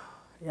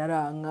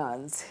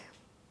 yarankanze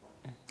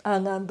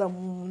ankanda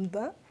mu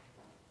nda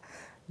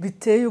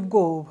biteye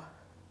ubwoba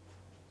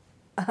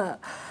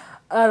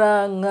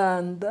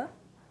arankanda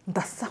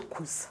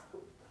ndasakuza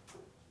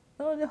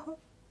noneho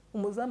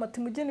umuzamu ati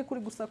mugeni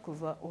kuri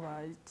gusakuza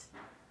ubaye iki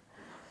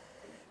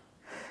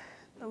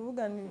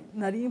ndavuga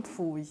nari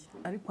mfuye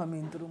ariko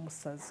amindura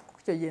umusazi kuko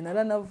icyo gihe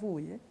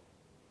naranavuye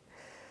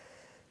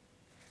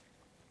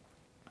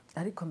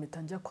ariko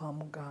mpita njya kwa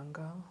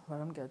muganga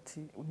barambwira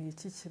ati ni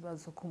iki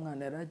kibazo ko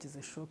umwana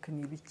yaragize shoke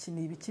ni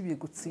ibiki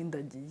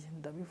bigutsindagiye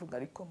ndabivuga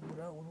ariko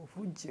mbura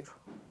uruvugiro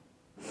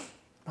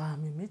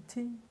bampa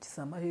imiti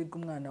kiza amahirwe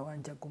umwana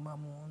wanjye aguma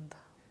mu nda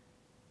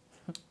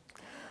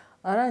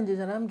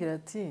arangije arambwira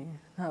ati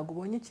ntabwo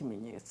ubonye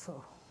ikimenyetso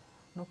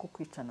no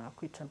kukwica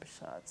nakwica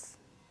mbishatse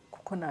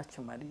kuko ntacyo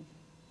mariye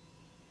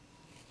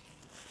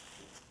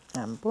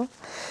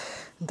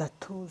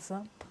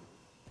ndatuza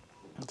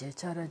igihe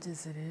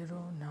cyarageze rero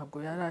ntabwo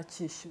yari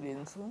akishyura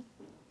inzu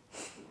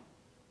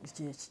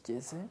igihe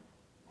kigeze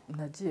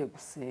nagiye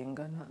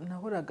gusenga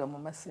nahoraga mu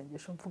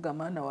masengesho mvuga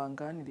mana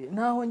wanganiriye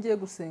naho ngiye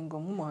gusenga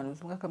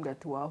nk'umuhanuzi umwe akambwira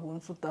ati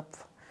wahunze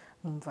udapfa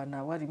numva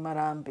nawe arimo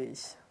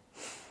arambeshya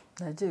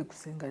nagiye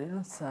gusenga rero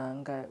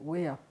nsanga we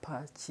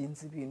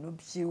yapakinze ibintu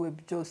byiwe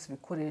byose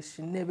bikoresha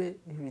intebe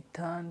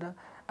ibitanda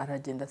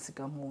aragenda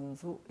asiga mu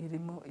nzu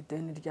irimo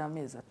ideni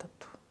ry'amezi 3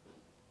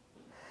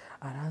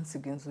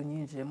 aransiga inzu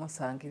nyinjiyemo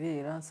nsanga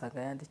irera nsanga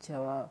yandikiye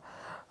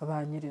ba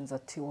nyirinzu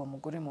ati uwo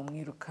mugore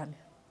mumwirukane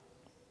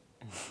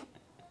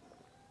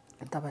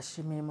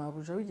ndabashimiye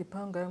mabuja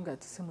w'igipangu yambwira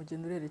ati se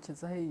mugende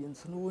urerekeza he iyi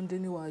nzu n'ubundi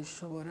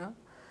ntiwayishobora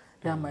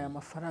yamaye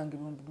amafaranga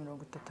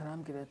 30,000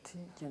 arambwira ati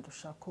genda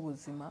ushake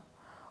ubuzima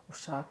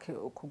ushake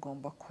uko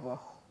ugomba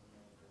kubaho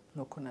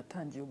nuko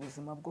natangiye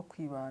ubuzima bwo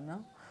kwibana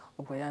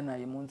ubwo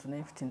yanaye mu nzu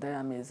nayo mfite inda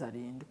y'amezi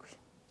 7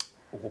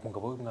 ubwo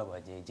mugabo we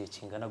mwabagiye igihe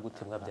kingana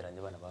gute mwabyaranye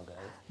abana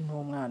bangahe ni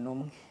umwana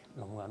umwe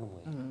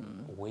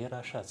uwo yari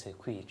ashatse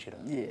kwiyicira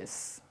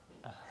yes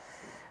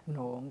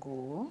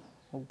nguwo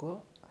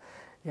ubwo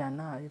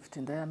yanaye mfite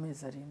inda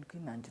y'amezi 7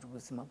 nangira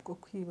ubuzima bwo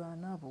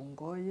kwibana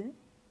bungoye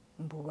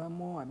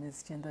mbubamo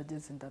amezi 9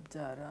 ageze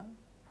ndabyara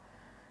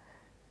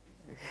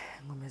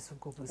nkomeza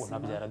ubwo buzima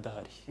unabyara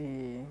adahari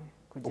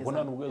kugeza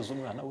ubona nubwo azi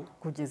umwana we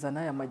kugeza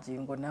n'aya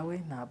magingo nawe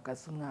ntabwo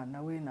azi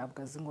umwana we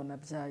ntabwo azi ngo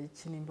nabyaye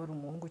iki nimba ari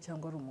umuhungu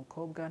cyangwa ari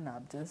umukobwa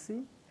ntabyo azi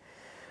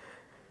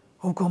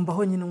ubwo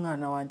mbaho nyine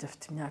umwana wanjye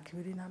afite imyaka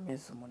 2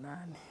 n'amezi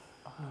 8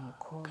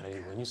 n'umukobwa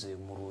Clarisse wanyuze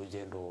mu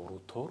rugendo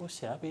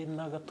rutoroshye abe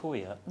na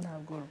gatoya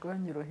ntabwo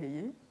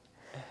rwanyoroheye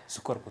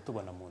siko ariko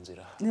tubona mu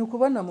nzira ni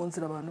ukubona mu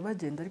nzira abantu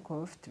bagenda ariko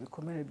baba bafite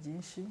ibikomere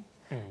byinshi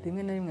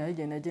rimwe na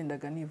rimwe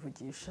nagendaga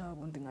nivugisha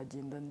ubundi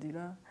nkagenda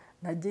ndira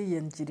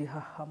nagiye ngira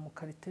ihaha mu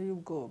karite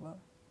y'ubwoba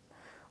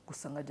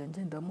gusa nkajya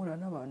ngenda mpura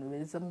n'abantu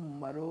beza mu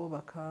mumaro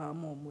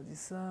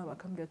bakampumuriza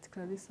bakambwira ati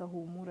Clarisse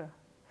humura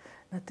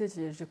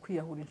natekereje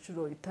kwiyahura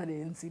inshuro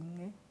itarenze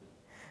imwe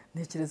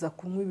ntekereza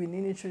kunywa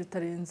ibinini inshuro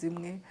itarenze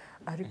imwe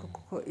ariko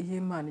kuko iyo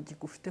Imana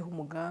igufiteho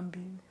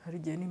umugambi hari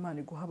igihe n'Imana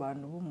iguha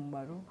abantu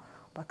b'umumaro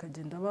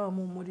bakagenda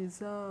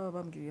bampumuriza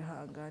bambwira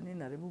ihangane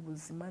nareba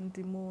ubuzima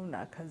ndimo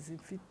n'akazi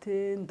mfite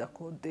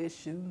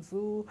ndakodesha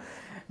inzu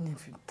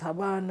nifite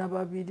abana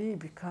 2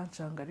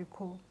 bikancanga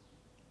ariko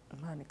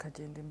Imana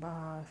ikagenda imba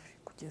hafi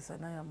kugeza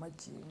n'aya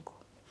magingo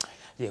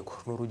yego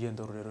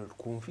n'urugendo rurerure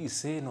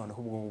twumvise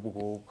noneho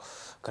ubwo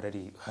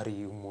Clarisse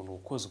hari umuntu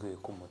ukozwe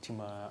ku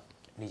mutima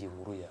n'iyi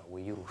nkuru yawe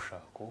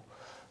y'urushako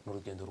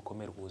n'urugendo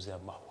rukomeye rwuzuye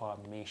amahwa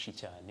menshi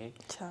cyane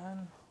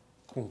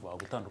kumva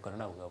gutandukana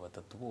n'abagabo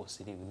batatu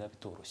bose ni ibintu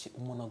bitoroshye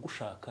umuntu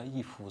agushaka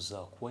yifuza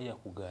kuba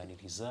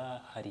yakuganiriza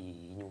hari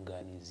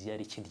inyunganizi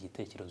hari ikindi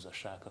gitekerezo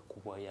ashaka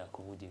kuba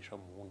yakuvugisha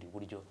mu bundi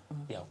buryo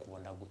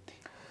yakubona gute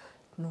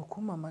ni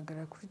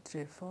ukumpamagara kuri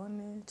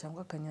telefone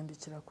cyangwa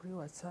akanyandikira kuri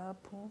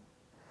WhatsApp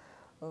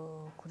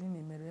kuri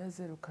nimero ya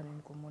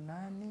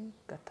 078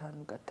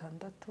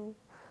 566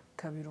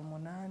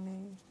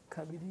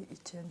 28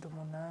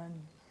 298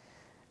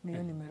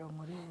 niyo nimero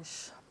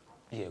nkoresha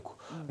yego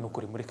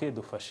nukuri mureke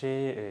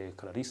dufashe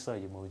Clarisse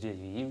uyu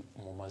mubyeyi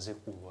mumaze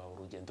kumva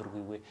urugendo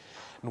rwiwe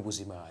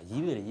n'ubuzima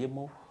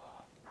yibereyemo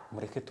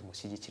mureke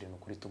tumushyigikire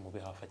nukuri tumube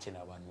hafi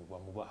akeneye abantu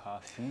bamuba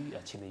hafi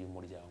akeneye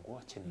umuryango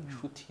akeneye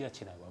inshuti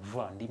akeneye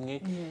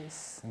abavandimwe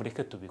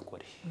mureke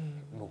tubikore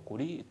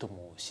nukuri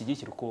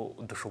tumushyigikire uko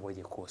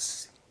dushoboye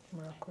kose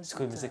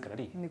siko bimeze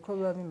Clarisse niko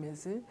biba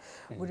bimeze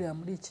buriya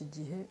muri iki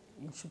gihe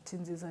inshuti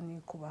nziza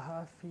ni kuba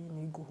hafi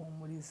ni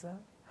guhumuriza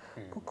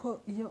kuko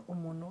iyo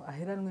umuntu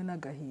aheranwe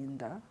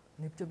n'agahinda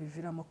nibyo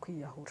biviramo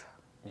kwiyahura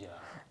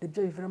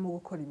nibyo biviramo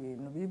gukora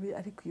ibintu bibi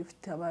ariko iyo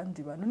ufite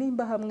abandi bantu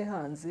nimba hamwe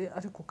hanze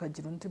ariko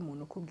ukagira undi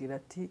muntu ukubwira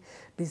ati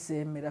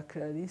bizemera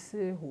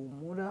Clarisse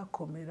humura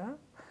komera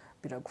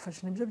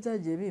biragufasha nibyo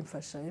byagiye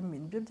bimfasha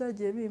nibyo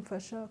byagiye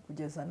bimfasha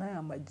kugeza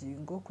n'aya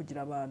magingo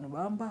kugira abantu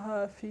bamba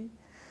hafi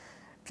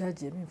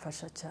byagiye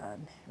bimfasha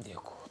cyane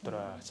yego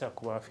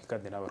turacyakuba hafi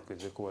kandi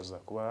n'abatweze kubaza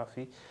kuba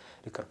hafi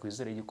reka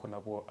twizere yuko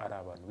nabo ari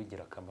abantu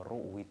b'ingirakamaro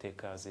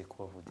uwiteka aze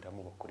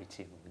kubavugiramo bakora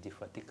ikintu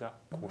gifatika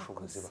ku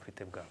bushobozi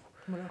bafite bwabo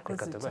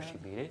reka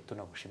tubashimire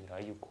tunagushimira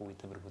yuko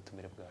witabira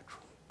ubutumire bwacu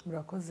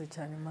murakoze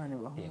cyane Imana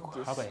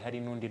ibahumugishe habaye hari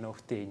n'undi nawe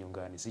ufite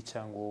inyunganizi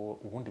cyangwa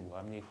ubundi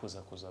buhamya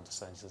yifuza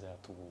kuzadusangiza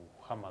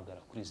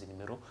yatuhamagara kuri izi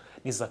nimero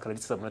n'iza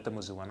Clarisse munota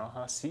muzibona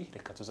hasi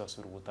reka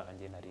tuzasubira ubutaha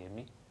njye na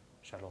Remy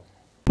shalom